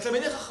 The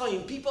Talmidei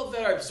Chachamim, people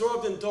that are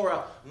absorbed in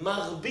Torah,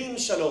 Marbim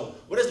Shalom.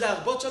 What is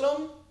La'arbot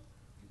Shalom?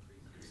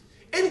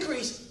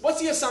 Increase. What's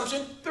the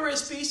assumption? There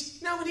is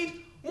peace. Now we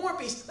need more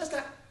peace. Let's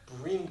not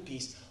bring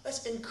peace.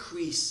 Let's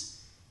increase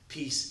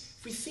peace.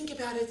 If we think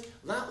about it,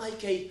 not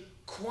like a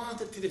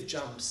quantitative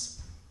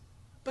jumps,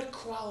 but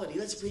quality.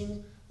 Let's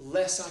bring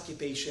less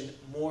occupation,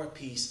 more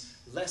peace,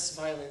 less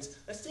violence.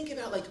 Let's think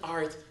about like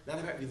art, not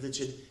about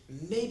religion.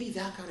 Maybe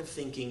that kind of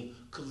thinking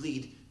could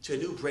lead to a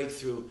new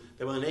breakthrough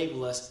that will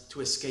enable us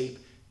to escape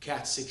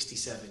Cat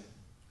 67.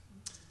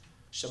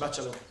 Shabbat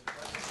Shalom.